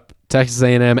 Next up, Texas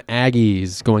A&M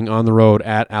Aggies going on the road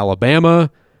at Alabama.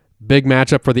 Big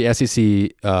matchup for the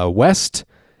SEC West.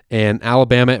 And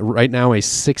Alabama right now a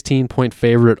 16-point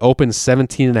favorite, open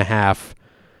 17.5.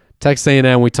 Texas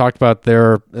A&M, we talked about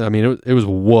it was a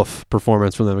woof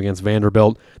performance from them against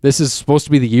Vanderbilt. This is supposed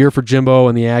to be the year for Jimbo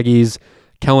and the Aggies.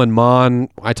 Kellen Mond,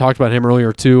 I talked about him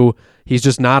earlier too. He's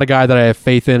just not a guy that I have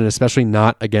faith in, and especially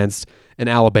not against an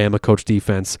Alabama coach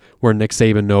defense where Nick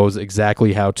Saban knows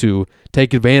exactly how to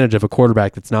take advantage of a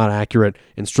quarterback that's not accurate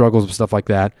and struggles with stuff like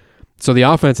that. So the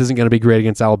offense isn't going to be great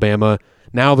against Alabama.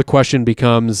 Now the question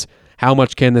becomes, how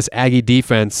much can this Aggie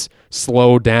defense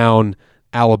slow down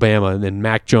Alabama? And then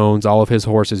Mac Jones, all of his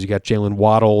horses. You got Jalen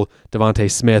Waddle, Devontae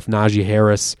Smith, Najee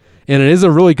Harris. And it is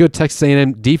a really good Texas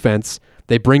A&M defense.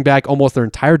 They bring back almost their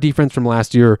entire defense from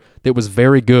last year that was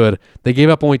very good. They gave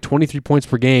up only 23 points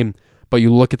per game, but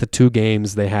you look at the 2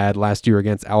 games they had last year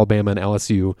against Alabama and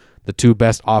LSU, the 2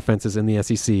 best offenses in the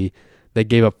SEC. They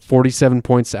gave up 47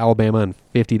 points to Alabama and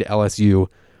 50 to LSU.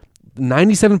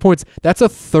 97 points, that's a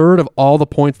third of all the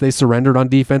points they surrendered on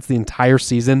defense the entire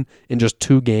season in just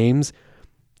 2 games.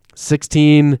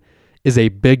 16 is a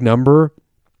big number,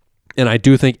 and I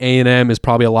do think A&M is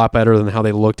probably a lot better than how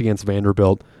they looked against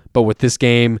Vanderbilt. But with this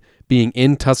game being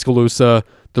in Tuscaloosa,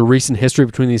 the recent history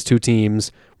between these 2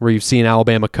 teams where you've seen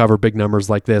Alabama cover big numbers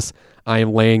like this, I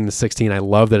am laying the 16. I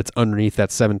love that it's underneath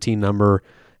that 17 number.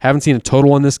 Haven't seen a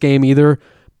total on this game either,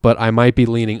 but I might be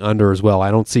leaning under as well. I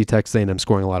don't see Texas A&M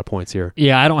scoring a lot of points here.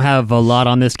 Yeah, I don't have a lot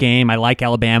on this game. I like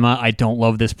Alabama. I don't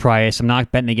love this price. I'm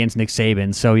not betting against Nick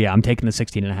Saban. So, yeah, I'm taking the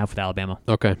 16.5 with Alabama.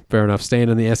 Okay, fair enough. Staying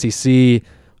in the SEC,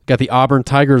 got the Auburn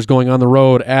Tigers going on the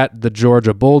road at the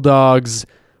Georgia Bulldogs.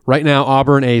 Right now,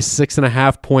 Auburn a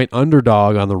 6.5-point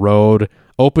underdog on the road.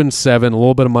 Open 7, a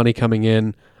little bit of money coming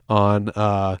in on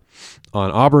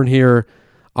Auburn here.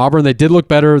 Auburn, they did look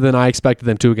better than I expected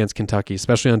them to against Kentucky,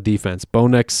 especially on defense. Bo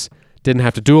Nix didn't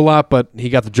have to do a lot, but he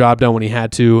got the job done when he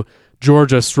had to.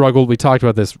 Georgia struggled. We talked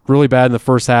about this really bad in the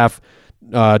first half.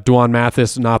 Dwan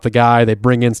Mathis, not the guy. They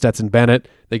bring in Stetson Bennett.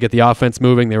 They get the offense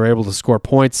moving. They were able to score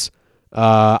points.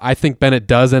 I think Bennett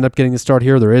does end up getting the start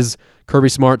here. There is Kirby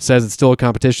Smart says it's still a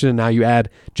competition, and now you add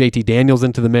JT Daniels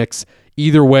into the mix.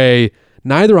 Either way,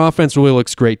 neither offense really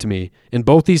looks great to me. And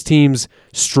both these teams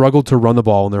struggled to run the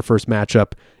ball in their first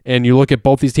matchup. And you look at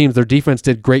both these teams, their defense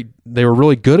did great. They were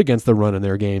really good against the run in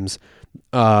their games.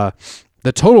 The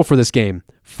total for this game,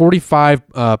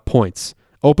 45 points.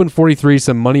 Open 43,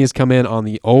 some money has come in on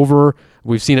the over.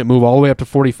 We've seen it move all the way up to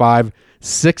 45.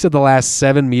 6 of the last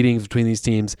 7 meetings between these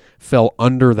teams fell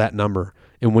under that number.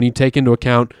 And when you take into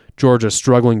account Georgia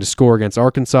struggling to score against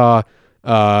Arkansas,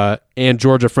 and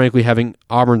Georgia, frankly, having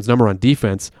Auburn's number on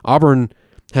defense, Auburn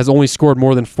has only scored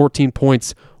more than 14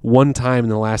 points one time in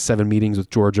the last 7 meetings with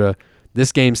Georgia.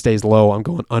 This game stays low. I'm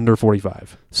going under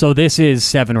 45. So this is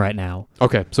 7 right now.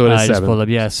 Okay, so it is 7. Just pulled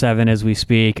up, 7 as we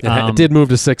speak. It did move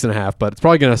to 6.5, but it's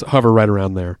probably going to hover right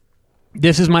around there.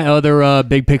 This is my other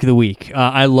big pick of the week.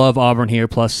 I love Auburn here,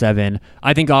 plus 7.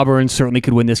 I think Auburn certainly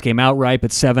could win this game outright,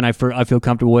 but 7 I feel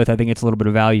comfortable with. I think it's a little bit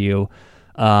of value.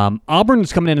 Auburn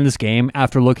is coming in this game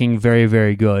after looking very,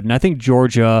 very good. And I think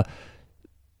Georgia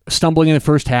stumbling in the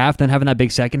first half, then having that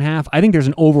big second half, I think there's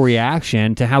an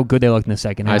overreaction to how good they looked in the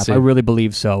second half. I really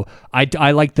believe so.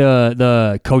 I like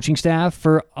the coaching staff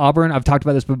for Auburn. I've talked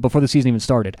about this before the season even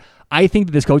started. I think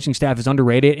that this coaching staff is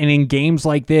underrated, and in games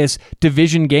like this,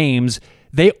 division games,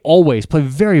 they always play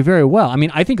very, very well. I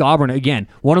mean, I think Auburn, again,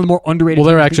 one of the more underrated. Well,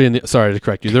 they're actually sorry to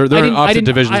correct you. They're in opposite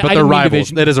divisions, but they're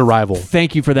rivals. That is a rival.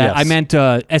 Thank you for that. Yes. I meant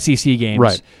SEC games.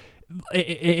 Right.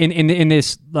 In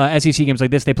this SEC games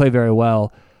like this, they play very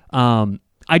well.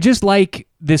 I just like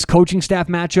this coaching staff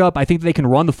matchup. I think they can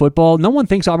run the football. No one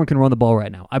thinks Auburn can run the ball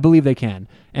right now. I believe they can.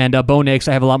 And Bo Nix,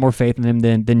 I have a lot more faith in him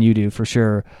than you do, for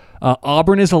sure.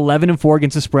 Auburn is 11-4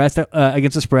 against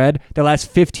the spread. Their last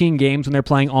 15 games when they're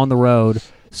playing on the road.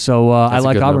 So I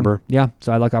like Auburn. Number. Yeah,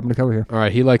 so I like Auburn to cover here. All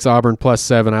right, he likes Auburn plus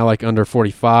 7. I like under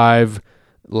 45.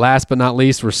 Last but not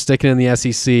least, we're sticking in the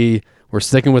SEC. We're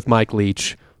sticking with Mike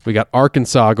Leach. We got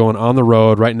Arkansas going on the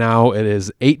road. Right now it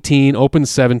is 18, open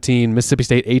 17. Mississippi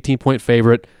State 18-point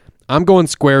favorite. I'm going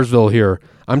Squaresville here.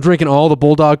 I'm drinking all the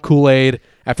Bulldog Kool-Aid.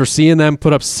 After seeing them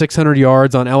put up 600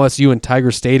 yards on LSU and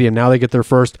Tiger Stadium, now they get their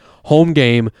first home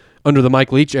game under the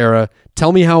Mike Leach era.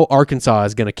 Tell me how Arkansas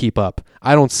is going to keep up.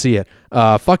 I don't see it.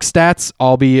 Fuck stats.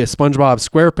 I'll be a SpongeBob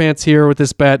SquarePants here with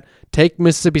this bet. Take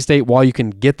Mississippi State while you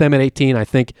can get them at 18. I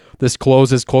think this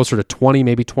closes closer to 20,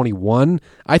 maybe 21.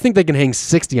 I think they can hang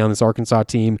 60 on this Arkansas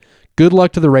team. Good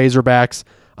luck to the Razorbacks.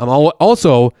 I'm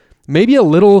also maybe a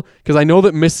little, because I know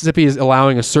that Mississippi is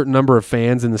allowing a certain number of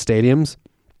fans in the stadiums.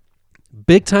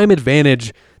 Big time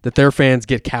advantage that their fans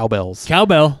get cowbells.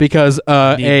 Cowbell. Because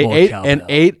an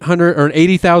 800 or an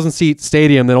 80,000 seat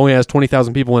stadium that only has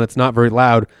 20,000 people and it's not very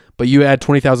loud, but you add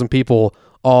 20,000 people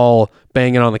all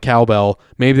banging on the cowbell,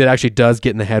 maybe that actually does get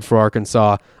in the head for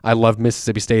Arkansas. I love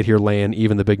Mississippi State here laying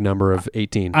even the big number of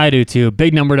 18. I do too.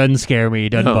 Big number doesn't scare me.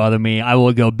 Doesn't bother me. I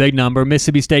will go big number.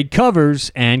 Mississippi State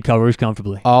covers and covers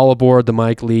comfortably. All aboard the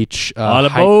Mike Leach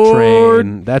hype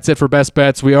train. That's it for best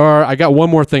bets. I got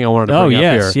one more thing I wanted to bring up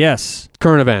here. Yes.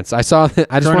 Current events. I just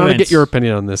wanted to get your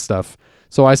opinion on this stuff.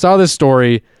 So I saw this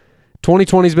story.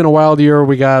 2020's been a wild year.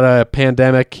 We got a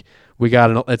pandemic.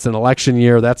 It's an election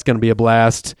year. That's going to be a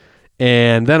blast.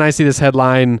 And then I see this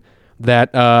headline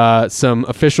that some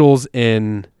officials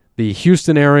in the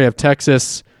Houston area of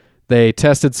Texas, they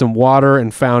tested some water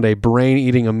and found a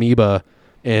brain-eating amoeba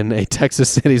in a Texas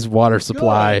city's water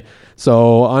supply. Good.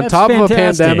 So on top of a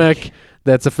pandemic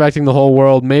that's affecting the whole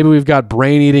world, maybe we've got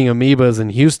brain-eating amoebas in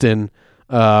Houston.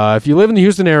 If you live in the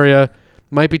Houston area,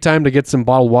 might be time to get some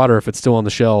bottled water if it's still on the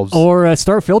shelves. Or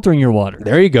start filtering your water.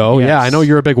 There you go. Yes. Yeah, I know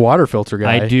you're a big water filter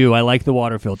guy. I do. I like the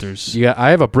water filters. I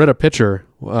have a Brita pitcher.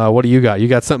 What do you got? You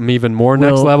got something even more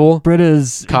next level?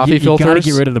 Brita's coffee filters? You got to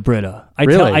get rid of the Brita.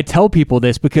 Really? I tell people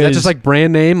this because... Is that just like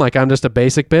brand name? Like I'm just a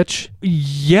basic bitch?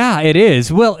 Yeah, it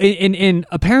is. Well, in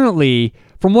apparently,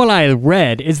 from what I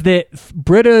read, is that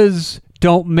Brita's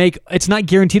don't make, it's not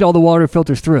guaranteed all the water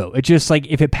filters through. It's just like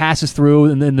if it passes through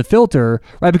and then the filter,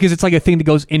 right? Because it's like a thing that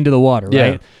goes into the water,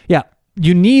 right? Yeah.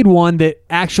 You need one that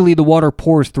actually the water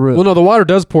pours through. Well, no, the water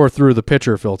does pour through the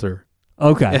pitcher filter.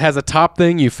 Okay. It has a top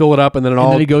thing, you fill it up, and then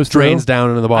it goes drains down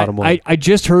into the bottom one. I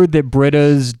just heard that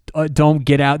Brita's don't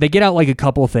get out. They get out like a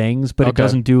couple things, but it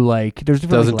doesn't do like, there's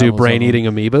different doesn't do brain-eating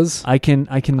amoebas?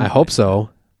 I hope so.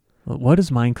 What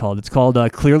is mine called? It's called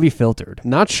Clearly Filtered.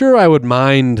 Not sure I would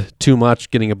mind too much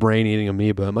getting a brain-eating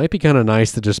amoeba. It might be kind of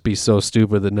nice to just be so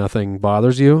stupid that nothing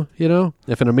bothers you, you know?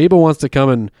 If an amoeba wants to come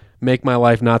and make my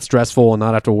life not stressful and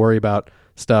not have to worry about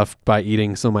stuff by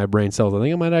eating some of my brain cells, I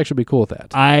think I might actually be cool with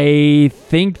that. I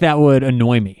think that would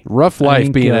annoy me. Rough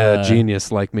life being a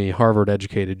genius like me,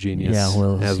 Harvard-educated genius,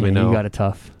 as we know. You got it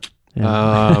tough.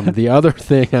 Yeah. The other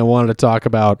thing I wanted to talk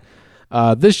about,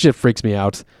 this shit freaks me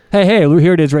out. Hey,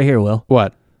 here it is right here, Will.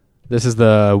 What? This is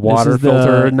the water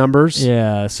filter numbers?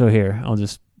 Yeah, so here,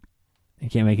 I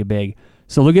can't make it big.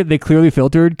 So look at the Clearly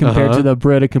Filtered compared to the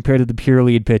Brita compared to the Pure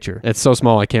Lead pitcher. It's so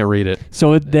small I can't read it.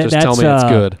 So just tell me it's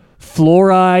good.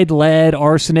 Fluoride, lead,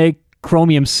 arsenic,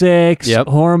 chromium-6,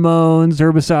 hormones,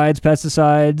 herbicides,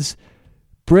 pesticides.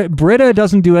 Brita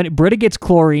doesn't do any. Brita gets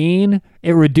chlorine,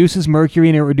 it reduces mercury,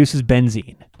 and it reduces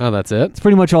benzene. Oh, that's it? That's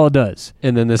pretty much all it does.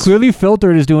 And then this Clearly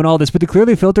Filtered is doing all this, but the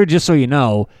Clearly Filtered, just so you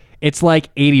know, it's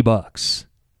like $80.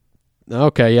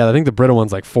 Okay, yeah, I think the Brita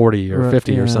one's like 40 or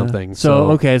 50 or something.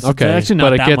 So it's actually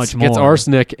not that much more. But it gets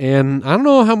arsenic, and I don't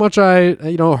know how much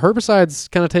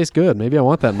herbicides kind of taste good. Maybe I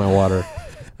want that in my water.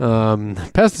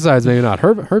 Pesticides, maybe not.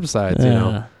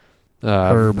 Herbicides,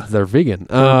 they're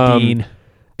vegan.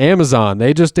 Amazon,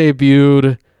 they just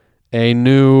debuted a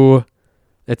new,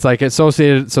 it's like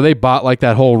associated, so they bought like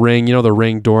that whole Ring, the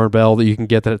Ring doorbell that you can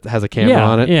get that has a camera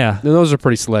on it. Yeah. And those are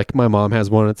pretty slick. My mom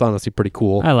has one. It's honestly pretty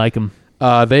cool. I like them.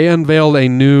 They unveiled a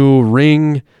new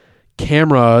Ring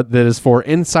camera that is for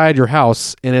inside your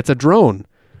house, and it's a drone.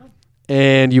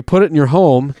 And you put it in your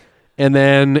home, and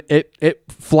then it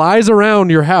flies around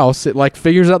your house. It like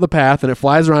figures out the path, and it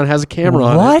flies around, has a camera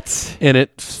on it. What? And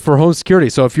it's for home security.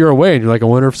 So if you're away and you're like, I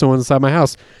wonder if someone's inside my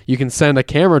house, you can send a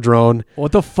camera drone.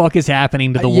 What the fuck is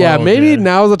happening to the world? Yeah, maybe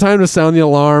now is the time to sound the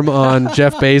alarm on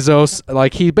Jeff Bezos.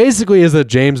 Like, he basically is a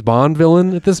James Bond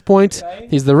villain at this point. Okay.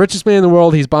 He's the richest man in the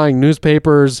world. He's buying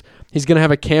newspapers. He's going to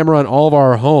have a camera in all of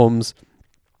our homes.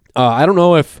 I don't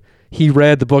know if he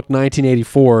read the book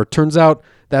 1984. Turns out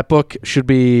that book should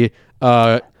be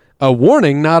a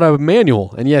warning, not a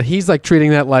manual. And yet he's like treating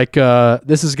that like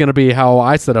this is going to be how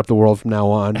I set up the world from now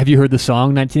on. Have you heard the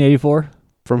song 1984?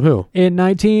 From who? In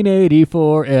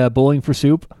 1984, Bowling for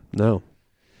Soup. No.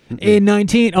 I think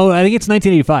it's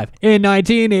 1985. In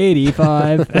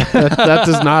 1985. that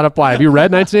does not apply. Have you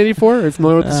read 1984? Are you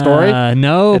familiar with the story?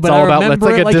 No, it's but all I about, remember it's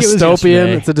like it a like dystopian.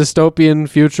 It's a dystopian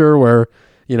future where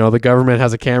the government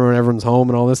has a camera in everyone's home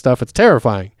and all this stuff. It's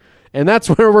terrifying, and that's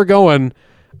where we're going.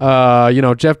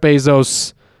 Jeff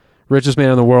Bezos, richest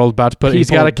man in the world, about to put. He's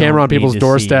got a camera on people's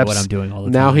doorsteps. What I'm doing all the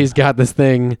time. Now he's got this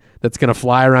thing that's going to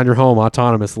fly around your home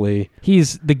autonomously.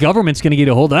 The government's going to get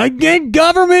a hold of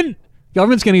it.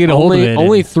 Government's going to get a hold of it.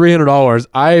 Only $300.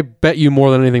 I bet you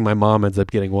more than anything my mom ends up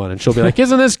getting one. And she'll be like,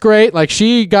 isn't this great? Like,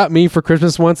 she got me for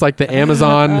Christmas once, like the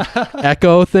Amazon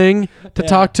Echo thing to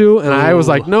talk to. And I was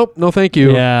like, nope, no thank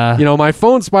you. Yeah. My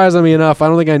phone spies on me enough. I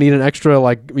don't think I need an extra,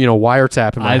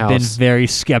 wiretap in my house. I've been very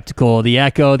skeptical. The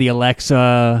Echo, the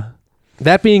Alexa.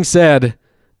 That being said,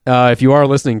 if you are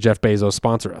listening, Jeff Bezos,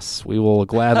 sponsor us. We will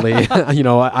gladly,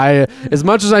 I as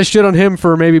much as I shit on him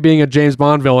for maybe being a James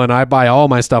Bond villain, I buy all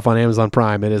my stuff on Amazon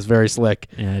Prime. It is very slick.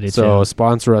 Yeah, I do so too.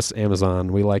 Sponsor us,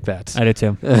 Amazon. We like that. I do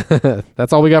too.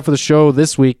 That's all we got for the show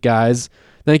this week, guys.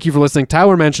 Thank you for listening.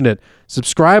 Tyler mentioned it.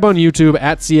 Subscribe on YouTube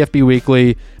at CFB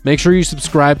Weekly. Make sure you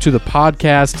subscribe to the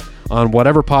podcast on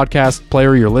whatever podcast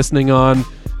player you're listening on.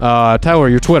 Tyler,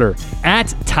 your Twitter. At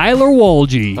Tyler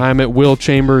Wolge. I'm at Will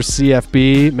Chambers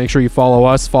CFB. Make sure you follow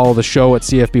us. Follow the show at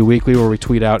CFB Weekly, where we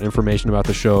tweet out information about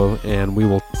the show. And we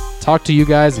will talk to you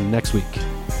guys next week.